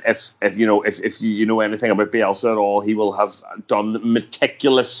 If you know anything about Bielsa at all, he will have done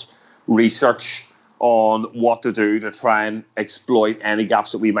meticulous research on what to do to try and exploit any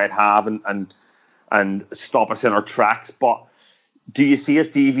gaps that we might have and stop us in our tracks. But do you see us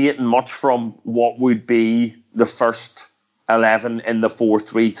deviating much from what would be the first 11 in the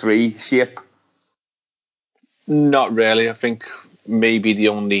 4-3-3 shape? Not really. I think maybe the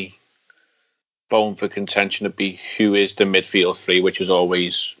only bone for contention would be who is the midfield three, which is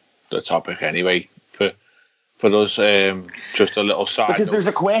always the topic anyway for us. Just a little side because note. there's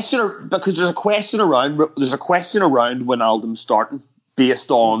a question around Wijnaldum starting based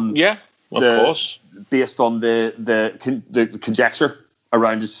on course, based on the conjecture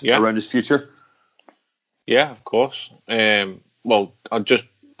around his future. Yeah, of course. Well, I'll just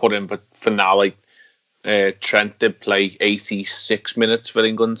put in, but for now, like Trent did play 86 minutes for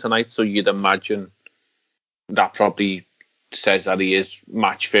England tonight, so you'd imagine that probably says that he is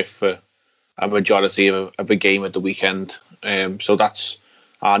match fit for a majority of a game at the weekend. So that's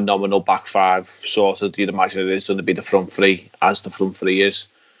our nominal back five sorted. You'd imagine it is going to be the front three, as the front three is.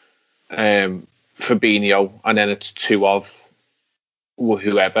 Fabinho, and then it's two of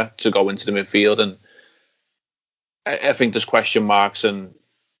whoever to go into the midfield. And I think there's question marks and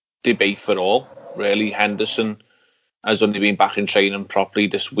debate for all, really. Henderson has only been back in training properly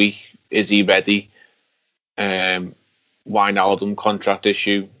this week. Is he ready? Wijnaldum contract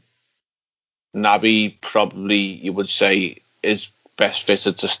issue. Naby probably, you would say, is best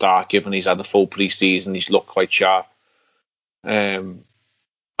fitted to start, given he's had a full pre-season. He's looked quite sharp. And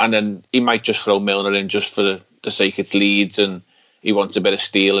then he might just throw Milner in just for the sake it's Leeds, and he wants a bit of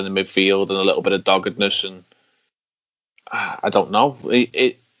steel in the midfield and a little bit of doggedness. And I don't know.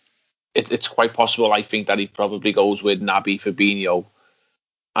 It's quite possible, I think, that he probably goes with Naby, Fabinho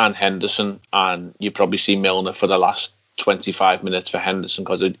and Henderson, and you probably see Milner for the last 25 minutes for Henderson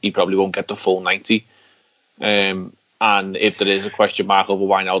because he probably won't get the full 90. And if there is a question mark over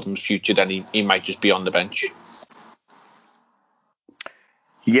Wijnaldum's future, then he might just be on the bench.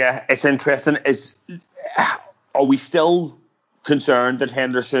 Yeah, it's interesting. Are we still concerned that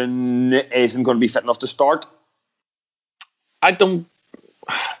Henderson isn't going to be fit enough to start? I think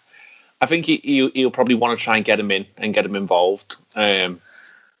he'll probably want to try and get him in and get him involved.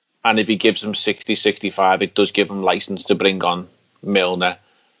 And if he gives him 60, 65, it does give him license to bring on Milner,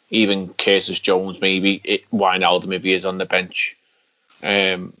 even Curtis Jones, maybe Wijnaldum if he is on the bench.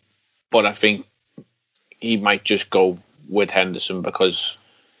 But I think he might just go with Henderson because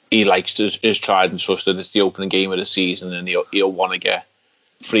he likes his tried and trusted. It's the opening game of the season, and he'll want to get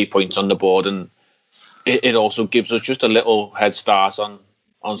 3 points on the board. And it also gives us just a little head start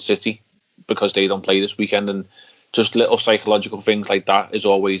on City because they don't play this weekend, and just little psychological things like that is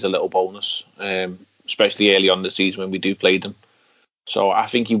always a little bonus, especially early on in the season when we do play them. So I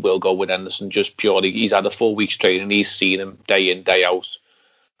think he will go with Henderson just purely. He's had a full week's training. He's seen him day in, day out,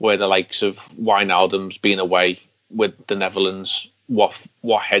 where the likes of Wijnaldum's been away with the Netherlands. What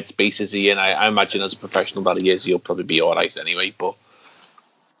headspace is he in? I imagine as a professional that he is, he'll probably be all right anyway. But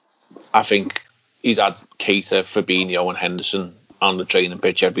I think he's had Keita, Fabinho and Henderson on the training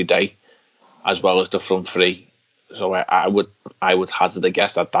pitch every day, as well as the front three. So I would hazard a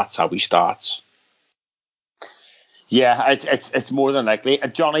guess that that's how he starts. Yeah, it's more than likely.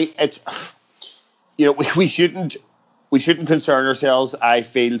 Johnny, it's we shouldn't concern ourselves, I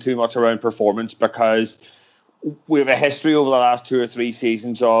feel, too much around performance because we have a history over the last 2 or 3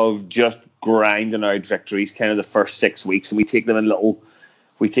 seasons of just grinding out victories, kind of the first 6 weeks, and we take them in little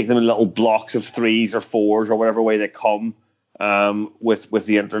blocks of 3s or 4s or whatever way they come with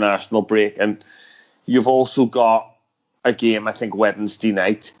the international break. And you've also got a game, I think, Wednesday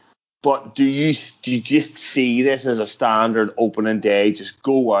night. But do you just see this as a standard opening day? Just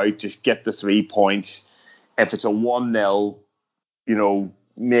go out, just get the 3 points. If it's a 1-0,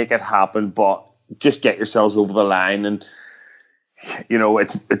 make it happen. But just get yourselves over the line. And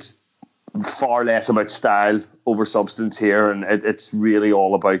it's far less about style over substance here, and it's really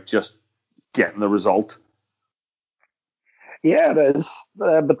all about just getting the result. Yeah, it is.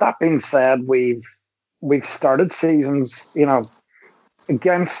 But that being said, we've started seasons,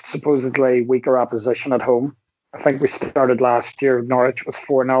 against supposedly weaker opposition at home. I think we started last year. Norwich was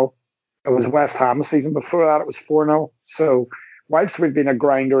 4-0. It was West Ham the season before that. It was 4-0. So whilst we've been a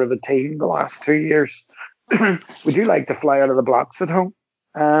grinder of a team the last 2 years, we do like to fly out of the blocks at home.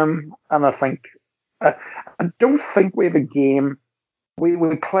 And I think I don't think we have a game. We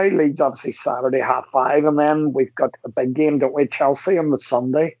play Leeds obviously Saturday 5:30, and then we've got a big game, don't we? Chelsea on the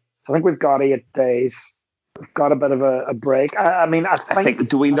Sunday. So I think we've got 8 days. We've got a bit of a break. I think.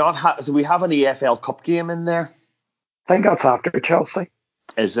 Do we have an EFL Cup game in there? I think that's after Chelsea.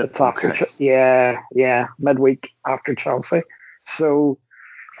 Is it? It's after, yeah, midweek after Chelsea. So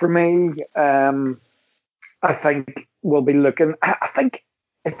for me, I think we'll be looking. I think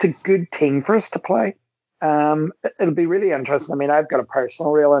it's a good team for us to play. It'll be really interesting. I mean, I've got a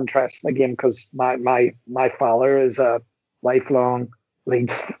personal real interest in the game because my father is a lifelong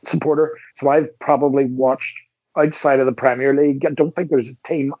Leeds supporter. So I've probably watched outside of the Premier League. I don't think there's a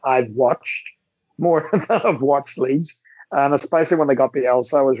team I've watched more than I've watched Leeds. And especially when they got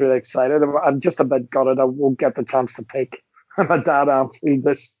Bielsa, I was really excited. I'm just a bit gutted I won't get the chance to take my dad Anfield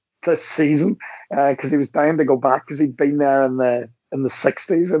this season because he was dying to go back because he'd been there in the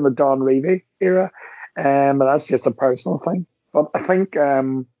 60s in the Don Revie era. But that's just a personal thing. But I think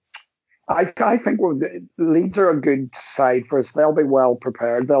I think Leeds are a good side for us. They'll be well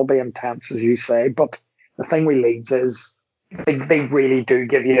prepared. They'll be intense, as you say. But the thing with Leeds is they really do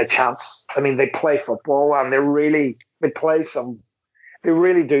give you a chance. I mean, they play football and they really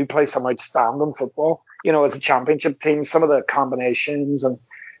do play some outstanding football. As a championship team, some of the combinations and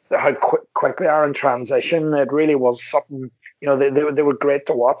how quick they are in transition, it really was something. They were great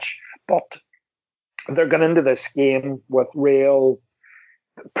to watch. But they're going into this game with real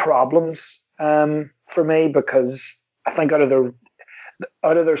problems for me because I think out of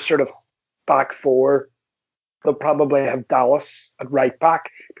their sort of back four, they'll probably have Dallas at right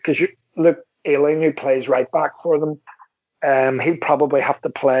back because you look Ayling, who plays right back for them. He'll probably have to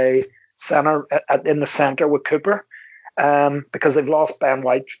play centre in the centre with Cooper because they've lost Ben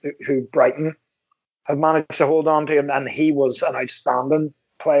White, who Brighton have managed to hold on to him, and he was an outstanding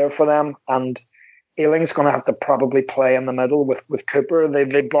player for them. And Ayling's going to have to probably play in the middle with Cooper.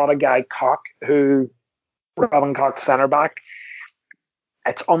 They brought a guy, Robin Koch, centre back.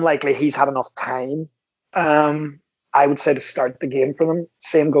 It's unlikely he's had enough time, I would say, to start the game for them.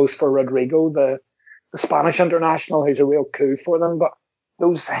 Same goes for Rodrigo, the Spanish international, who's a real coup for them. But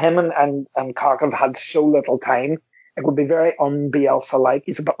him and Koch have had so little time. It would be very un-Bielsa-like.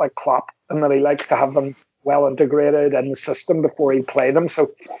 He's a bit like Klopp, and that he likes to have them well integrated in the system before he play them.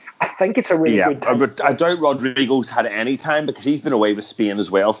 So I think it's a really good time. I doubt Rodrigo's had any time because he's been away with Spain as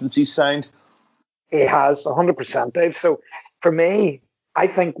well since he's signed. He has, 100%, Dave. So for me, I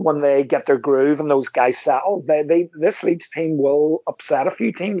think when they get their groove and those guys settle, this Leeds team will upset a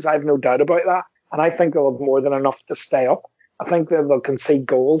few teams. I have no doubt about that. And I think they'll have more than enough to stay up. I think they'll concede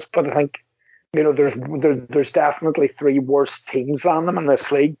goals, but I think there's definitely 3 worse teams than them in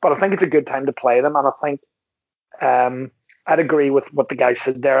this league. But I think it's a good time to play them, and I think I'd agree with what the guy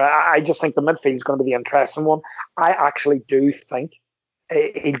said there. I just think the midfield is going to be the interesting one. I actually do think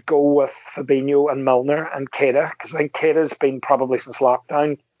he'd go with Fabinho and Milner and Keita, because I think Keita's been probably since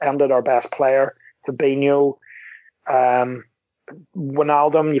lockdown ended our best player. Fabinho,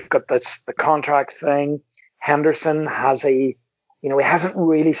 Wijnaldum, you've got the contract thing. Henderson he hasn't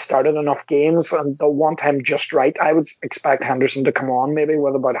really started enough games, and they'll want him just right. I would expect Henderson to come on maybe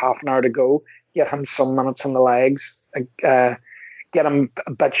with about half an hour to go, get him some minutes in the legs, get him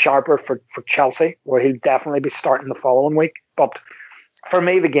a bit sharper for Chelsea, where he'll definitely be starting the following week. But for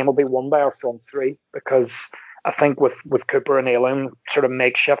me, the game will be won by our front 3, because I think with Cooper and Ayling, sort of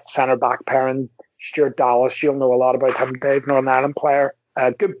makeshift centre-back pairing, Stuart Dallas, you'll know a lot about him, Dave, Northern Ireland player.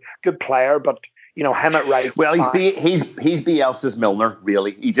 Good player, but him at right. Well, he's Bielsa's Milner,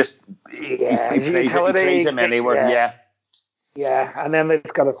 really. He plays him anywhere. Yeah, and then they've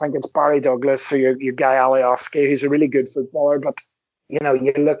got to think it's Barry Douglas or your guy Alioski, who's a really good footballer. But you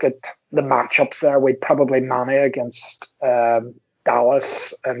look at the matchups there. We'd probably Mane against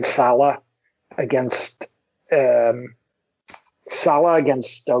Dallas, and Salah against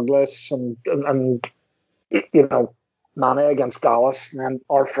Douglas, and Mane against Dallas, and then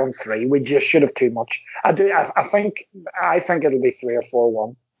our front 3. We just should have too much. I think it'll be 3 or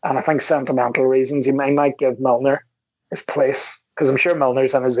 4-1, and I think sentimental reasons he might give Milner his place, because I'm sure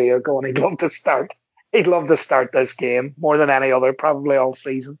Milner's in his ear going, he'd love to start. he'd love to start this game more than any other, probably all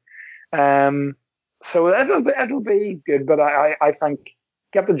season. So it'll be good, but I think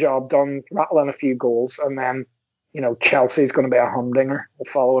get the job done, rattle in a few goals, and then Chelsea's going to be a humdinger the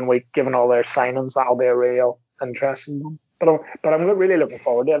following week, given all their signings. That'll be a real interesting one. But I'm really looking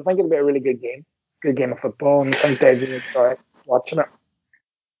forward to it. I think it'll be a really good game of football, and I think Daisy will enjoy watching it.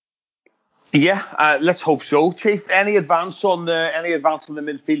 Yeah, let's hope so. Chief, any advance on the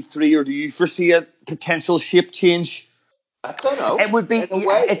midfield three, or do you foresee a potential shape change? I don't know. It would be.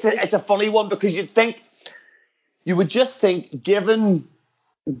 It's a funny one because you would just think, given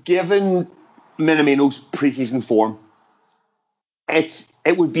Minamino's pre-season form, it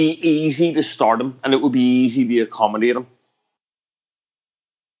would be easy to start him and it would be easy to accommodate him.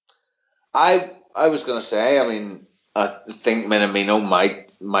 I was going to say, I mean, I think Minamino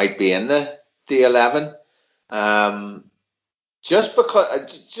might be in the 11. Just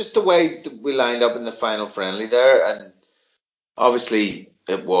the way we lined up in the final friendly there, and obviously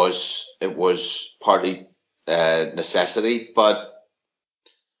it was partly necessity, but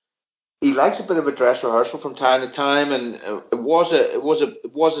he likes a bit of a dress rehearsal from time to time, and it was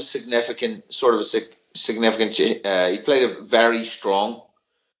a significant significant. He played a very strong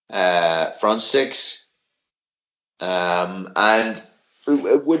front six, and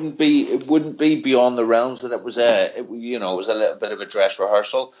it wouldn't be beyond the realms that it was a little bit of a dress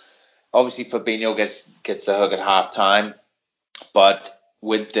rehearsal. Obviously, Fabinho gets the hook at half time, but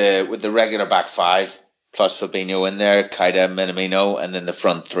with the regular back five plus Fabinho in there, Keita, Minamino, and then the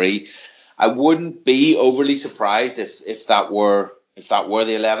front three, I wouldn't be overly surprised if that were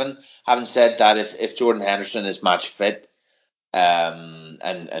the 11. Having said that, if Jordan Henderson is match fit,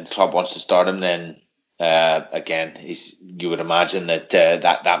 and Klopp wants to start him, then again, you would imagine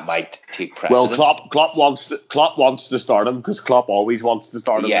that might take precedent. Well, Klopp wants to start him because Klopp always wants to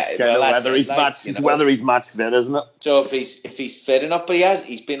start him. Yeah, whether he's match fit, isn't it? So if he's fit enough, but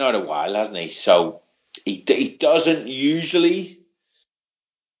he's been out a while, hasn't he? So he doesn't usually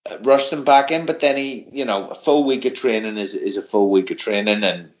rush them back in, but then a full week of training is a full week of training,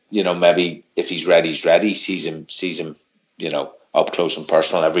 and maybe if he's ready, he's ready. Sees him up close and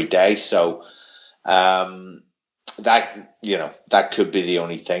personal every day. So that could be the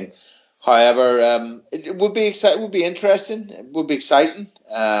only thing. However, it would be exciting. It would be interesting. It would be exciting.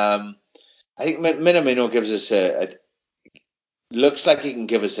 I think Minamino gives us looks like he can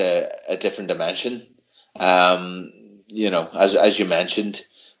give us a different dimension. As you mentioned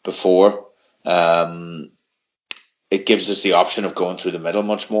before, it gives us the option of going through the middle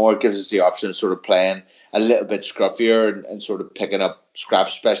much more. It gives us the option of sort of playing a little bit scruffier and sort of picking up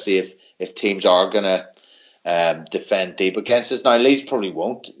scraps, especially if teams are going to defend deep against us. Now, Leeds probably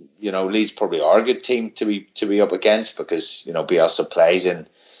won't. Leeds probably are a good team to be up against because Bielsa plays in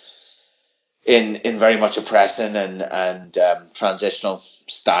very much a pressing and transitional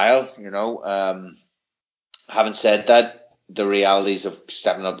style. Having said that, the realities of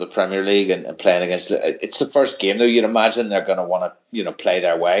stepping up the Premier League and playing against it's the first game though. You'd imagine they're going to want to play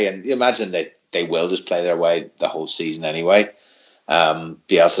their way, and you imagine they will just play their way the whole season anyway.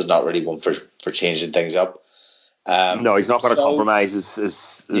 Bielsa's not really one for changing things up. No, he's not going to compromise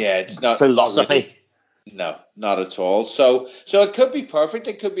his philosophy. No, not at all. So it could be perfect.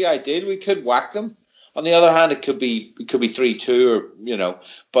 It could be ideal. We could whack them. On the other hand, it could be 3-2, or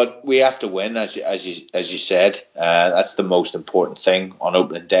but we have to win, as you said. That's the most important thing on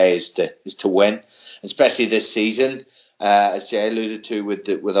opening day is to win, especially this season, as Jay alluded to,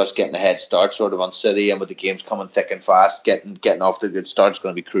 with us getting a head start sort of on City and with the games coming thick and fast, getting off to a good start is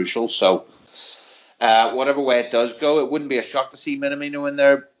going to be crucial. So whatever way it does go, it wouldn't be a shock to see Minamino in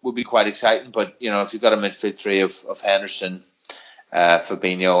there. Would be quite exciting, but if you've got a midfield three of Henderson,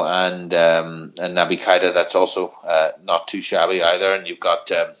 Fabinho and Naby Keita, that's also not too shabby either, and you've got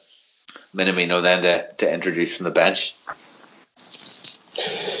Minamino then to introduce from the bench.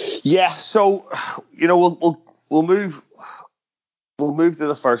 Yeah, so we'll move to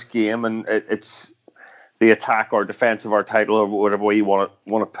the first game, and it's the attack or defense of our title, or whatever way you want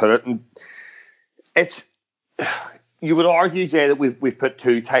to put it. And it's, you would argue, Jay, that we've put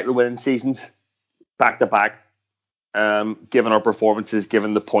two title winning seasons back to back. Given our performances,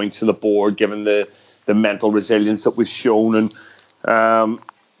 given the points on the board, given the mental resilience that we've shown, and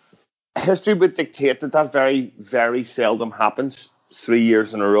history would dictate that very, very seldom happens 3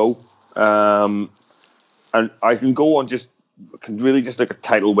 years in a row. And I can go on can really just look at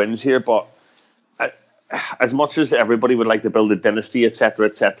title wins here, but as much as everybody would like to build a dynasty,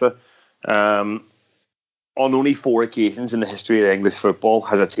 etc., on only 4 occasions in the history of English football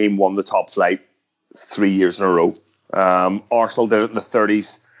has a team won the top flight 3 years in a row. Arsenal did it in the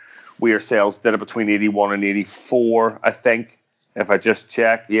 30s We ourselves did it between 81 and 84, I think, if I just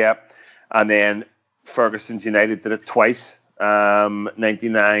check. Yeah. And then Ferguson's United did it twice,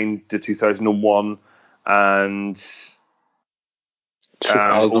 99 to 2001 and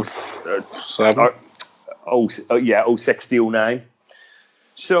 2007. 06 to 09.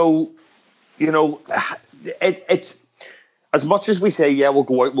 So, it's as much as we say, yeah, we'll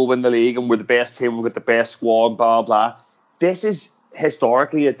go out, we'll win the league, and we're the best team, we've got the best squad, blah, blah. This is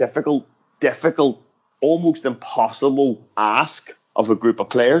historically a difficult, almost impossible ask of a group of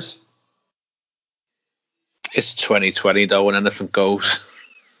players. It's 2020 though, and anything goes.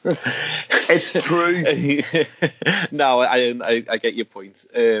 It's true. No, I get your point.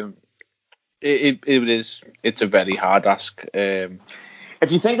 It's a very hard ask.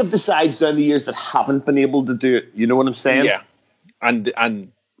 If you think of the sides down the years that haven't been able to do it, you know what I'm saying? Yeah,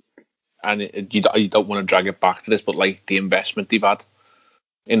 and you don't want to drag it back to this, but like the investment they've had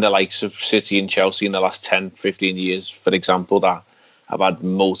in the likes of City and Chelsea in the last 10, 15 years, for example, that have had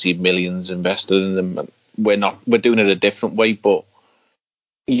multi-millions invested in them. We're doing it a different way, but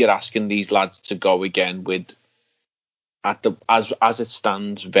you're asking these lads to go again with, as it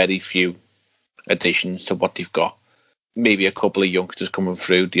stands, very few additions to what they've got. Maybe a couple of youngsters coming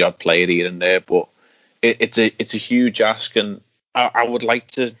through, the odd player here and there, but it's a huge ask, and I would like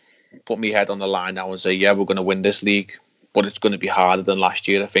to put my head on the line now and say, yeah, we're going to win this league, but it's going to be harder than last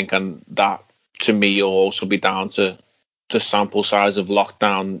year, I think, and that to me will also be down to the sample size of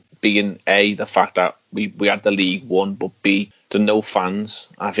lockdown being A, the fact that we had the league won, but B, the no fans.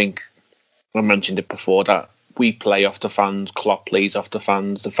 I think I mentioned it before that we play off the fans, Klopp plays off the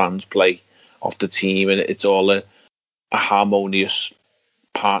fans play off the team, and it's all a harmonious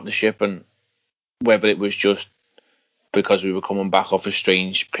partnership. And whether it was just because we were coming back off a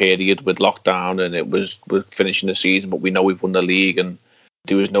strange period with lockdown and we're finishing the season, but we know we've won the league and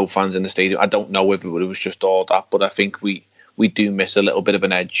there was no fans in the stadium. I don't know if it was just all that, but I think we do miss a little bit of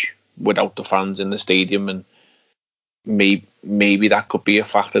an edge without the fans in the stadium, and maybe that could be a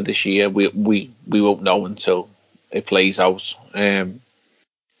factor this year. We won't know until it plays out.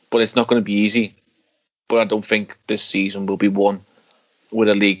 But it's not going to be easy. But I don't think this season will be won with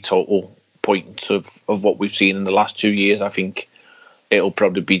a league total points of what we've seen in the last 2 years. I think it'll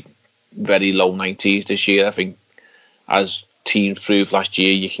probably be very low 90s this year. I think as teams proved last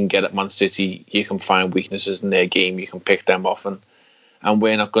year, you can get at Man City, you can find weaknesses in their game, you can pick them off, and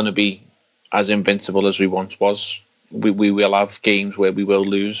we're not going to be as invincible as we once was. We will have games where we will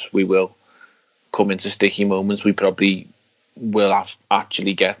lose, we will come into sticky moments, we probably will have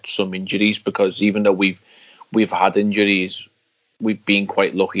actually get some injuries, because even though we've had injuries, we've been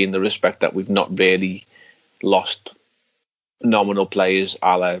quite lucky in the respect that we've not really lost nominal players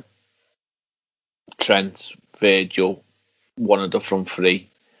a la Trent, Virgil, one of the front three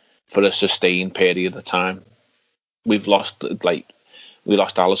for a sustained period of time. We've lost we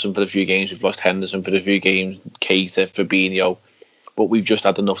lost Alisson for a few games, we've lost Henderson for a few games, Keita, Fabinho, but we've just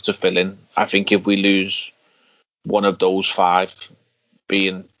had enough to fill in. I think if we lose one of those five,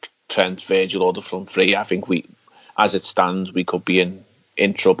 being Trent, Virgil or the front three, I think as it stands, we could be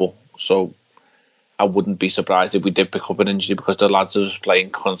in trouble. So I wouldn't be surprised if we did pick up an injury, because the lads are just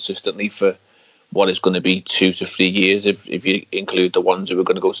playing consistently for what is going to be 2 to 3 years, if you include the ones who are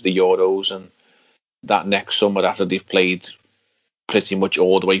going to go to the Euros and that next summer, after they've played pretty much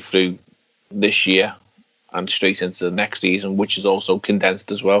all the way through this year and straight into the next season, which is also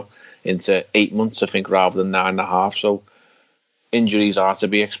condensed as well into 8 months, I think, rather than 9.5. So injuries are to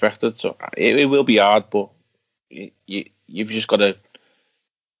be expected. So it will be hard, but you've just got to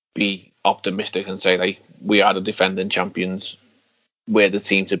be optimistic and say, like, we are the defending champions. We're the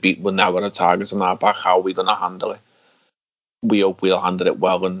team to beat. We're now got a target on our back. How are we going to handle it? We hope we'll handle it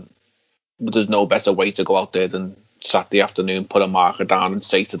well, and there's no better way to go out there than Saturday afternoon, put a marker down and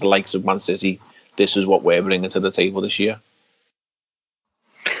say to the likes of Man City, this is what we're bringing to the table this year.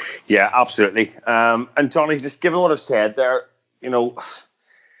 Yeah, absolutely. And Johnny, just given what I've said there, it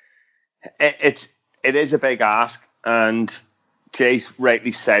is a big ask, and Jay's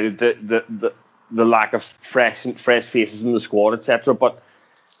rightly cited the lack of fresh faces in the squad, etc. But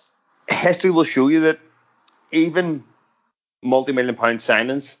history will show you that even multi-million-pound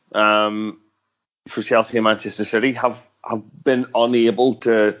signings for Chelsea and Manchester City have been unable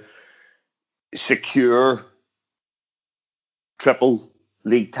to secure triple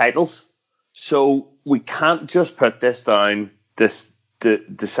league titles. So we can't just put this down to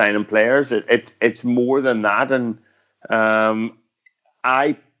signing players. It's more than that, and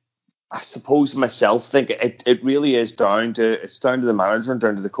I suppose myself think it really is down to the manager and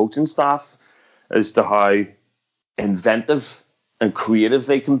down to the coaching staff as to how inventive and creative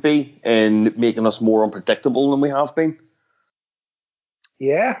they can be in making us more unpredictable than we have been.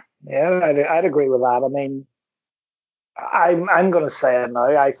 Yeah, I'd agree with that. I mean, I'm going to say it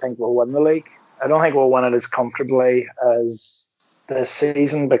now. I think we'll win the league. I don't think we'll win it as comfortably as this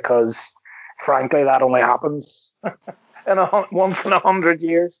season because, frankly, that only happens once in 100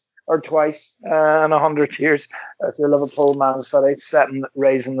 years or twice in 100 years if you're Liverpool, Man City,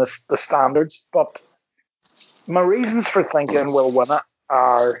 raising the standards. But my reasons for thinking we'll win it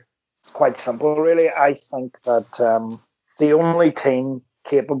are quite simple, really. I think that the only team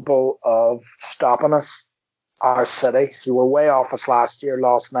capable of stopping us are City, who were way off us last year,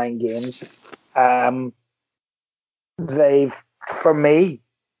 lost 9 games. For me,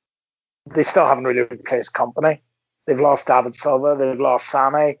 they still haven't really replaced company. They've lost David Silva, they've lost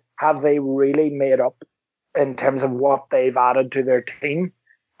Sané. Have they really made up in terms of what they've added to their team?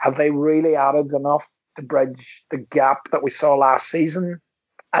 Have they really added enough to bridge the gap that we saw last season?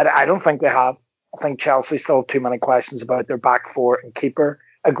 I don't think they have. I think Chelsea still have too many questions about their back four and keeper.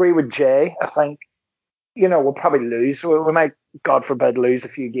 Agree with Jay. I think, we'll probably lose. We might, God forbid, lose a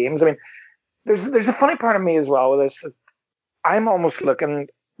few games. I mean, there's a funny part of me as well with this. That I'm almost looking,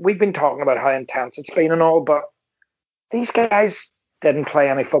 we've been talking about how intense it's been and all, but these guys didn't play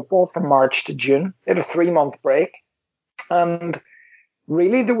any football from March to June. They had a 3-month break. And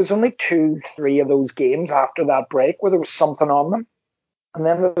really, there was only 2-3 of those games after that break where there was something on them. And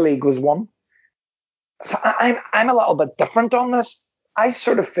then the league was won. So I'm a little bit different on this. I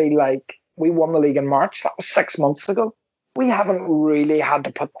sort of feel like we won the league in March. That was 6 months ago. We haven't really had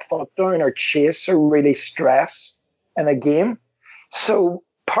to put the foot down or chase or really stress in a game. So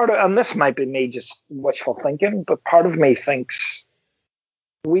and this might be me just wishful thinking, but part of me thinks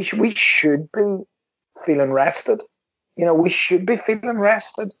we should be feeling rested. We should be feeling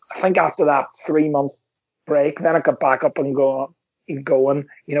rested. I think after that 3-month break, then it got back up and going.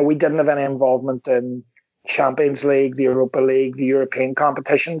 We didn't have any involvement in Champions League, the Europa League, the European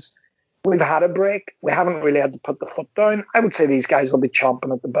competitions. We've had a break. We haven't really had to put the foot down. I would say these guys will be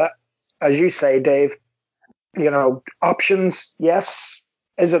chomping at the bit. As you say, Dave, options, yes.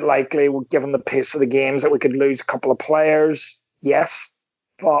 Is it likely, given the pace of the games, that we could lose a couple of players? Yes.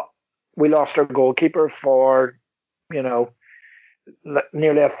 But we lost our goalkeeper for, nearly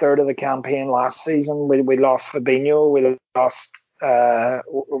a third of the campaign last season. We lost Fabinho. We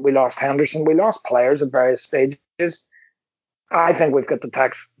lost Henderson. We lost players at various stages. I think we've got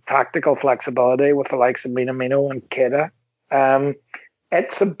the tactical flexibility with the likes of Minamino and Keita.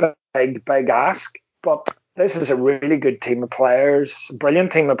 It's a big ask, but this is a really good team of players, a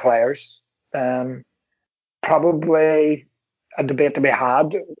brilliant team of players. Probably a debate to be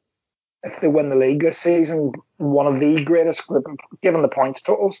had if they win the league this season. One of the greatest, given the points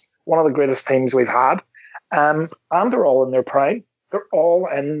totals, one of the greatest teams we've had. And they're all in their prime. They're all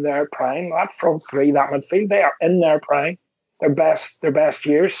in their prime. That front three, that midfield, they are in their prime. Their best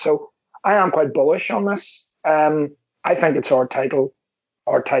years. So I am quite bullish on this. I think it's our title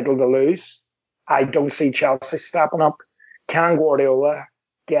to lose. I don't see Chelsea stepping up. Can Guardiola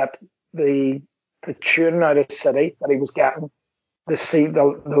get the tune out of City that he was getting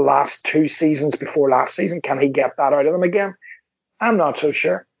the last 2 seasons before last season? Can he get that out of them again? I'm not so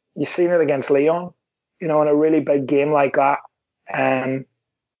sure. You've seen it against Lyon, in a really big game like that. They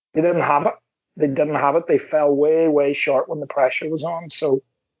didn't have it. They fell way, way short when the pressure was on. So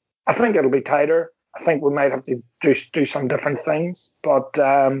I think it'll be tighter. I think we might have to do some different things. But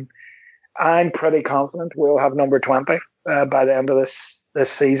I'm pretty confident we'll have number 20 by the end of this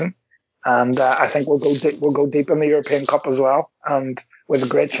season. And I think we'll go deep in the European Cup as well. And with a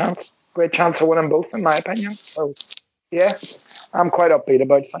great chance of winning both, in my opinion. So, yeah, I'm quite upbeat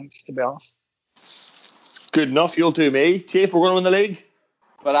about things, to be honest. Good enough. You'll do me. Tiff, we're going to win the league?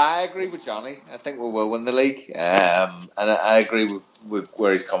 But I agree with Johnny. I think we will win the league. And I agree with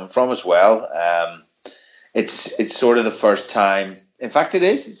where he's coming from as well. It's sort of the first time. In fact, it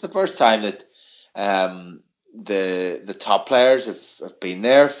is. It's the first time that the top players have been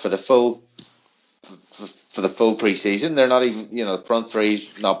there for the full pre-season. They're not even, front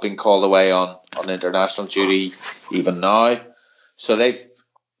three's not been called away on international duty even now. So they've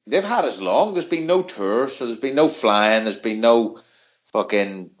had as long. There's been no tour, so there's been no flying. There's been no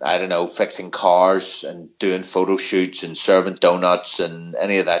fucking, I don't know, fixing cars and doing photo shoots and serving donuts and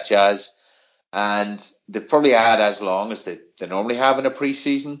any of that jazz. And they've probably had as long as they normally have in a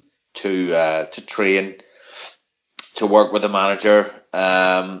pre-season to train, to work with the manager.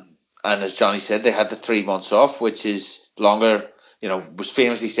 And as Johnny said, they had the 3 months off, which is longer, was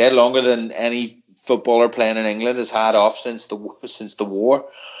famously said, longer than any footballer playing in England has had off since the war.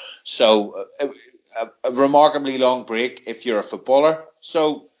 So a remarkably long break if you're a footballer.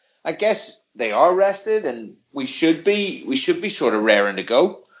 So I guess they are rested, and we should be sort of raring to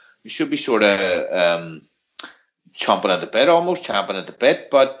go. We should be sort of chomping at the bit.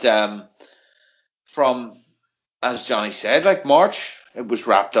 But from, as Johnny said, like March, it was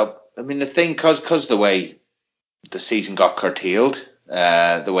wrapped up. I mean, the thing, because the way the season got curtailed,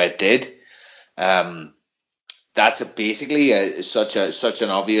 the way it did, that's basically such an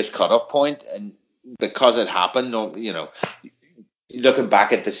obvious cutoff point, and because it happened, you know, looking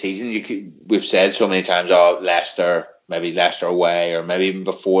back at the season, we've said so many times, oh, Leicester away, or maybe even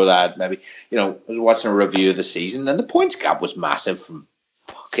before that, maybe, you know, I was watching a review of the season, and the points gap was massive from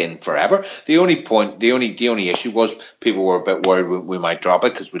fucking forever. The only issue was people were a bit worried we might drop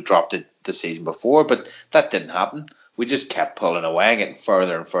it because we dropped it the season before, but that didn't happen. We just kept pulling away and getting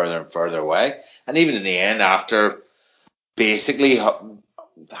further and further and further away. And even in the end, after basically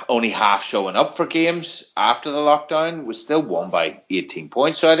only half showing up for games after the lockdown, we still won by 18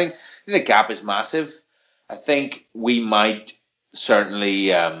 points. So I think the gap is massive. I think we might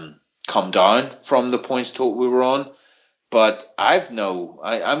certainly come down from the points total we were on. But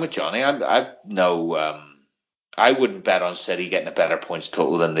I'm with Johnny. I wouldn't bet on City getting a better points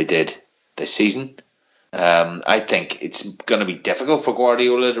total than they did this season. I think it's going to be difficult for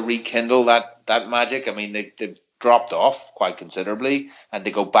Guardiola to rekindle that magic. I mean, they've dropped off quite considerably, and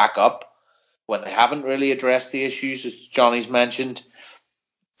they go back up when they haven't really addressed the issues, as Johnny's mentioned.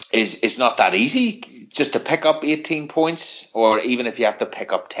 It's not that easy just to pick up 18 points, or even if you have to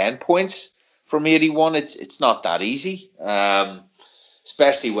pick up 10 points from 81, it's not that easy,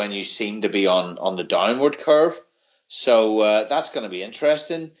 especially when you seem to be on the downward curve. So that's going to be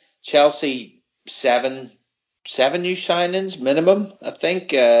interesting. Chelsea, seven new signings minimum, I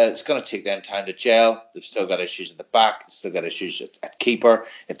think. It's going to take them time to gel. They've still got issues at the back. They've still got issues at keeper.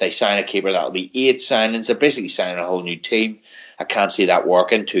 If they sign a keeper, that'll be 8 signings. They're basically signing a whole new team. I can't see that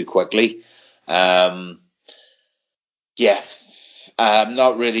working too quickly. I'm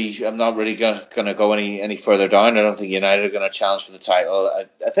not really going to go any further down. I don't think United are going to challenge for the title.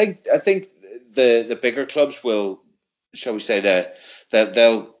 I think the bigger clubs will, shall we say,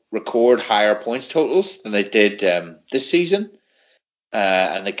 they'll record higher points totals than they did this season,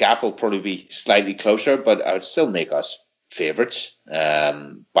 and the gap will probably be slightly closer, but I would still make us favourites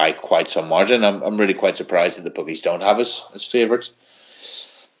by quite some margin. I'm really quite surprised that the bookies don't have us as favourites.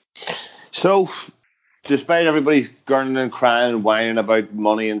 So, despite everybody's gurning and crying and whining about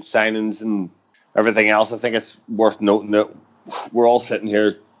money and signings and everything else, I think it's worth noting that we're all sitting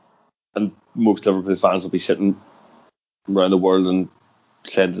here, and most Liverpool fans will be sitting around the world and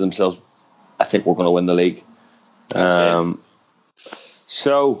saying to themselves, I think we're going to win the league.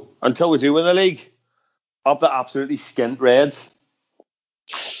 So, until we do win the league, up the absolutely skint Reds.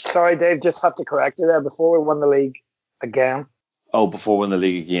 Sorry, Dave, just have to correct you there. Before we won the league again. Oh, before we win the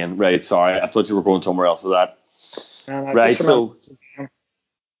league again. Right, sorry. I thought you were going somewhere else with that. Right, so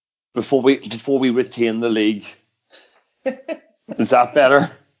before we retain the league, is that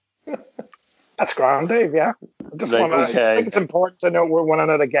better? That's grand, Dave, yeah. I think it's important to know we're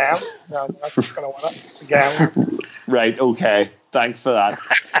winning it again. No, we're not just going to win it again. Right, okay. Thanks for that.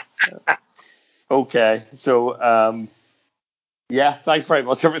 Okay, so, thanks very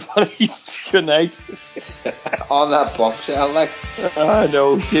much, everybody. Good night. On that bombshell, like.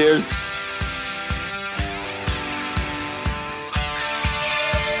 No, cheers.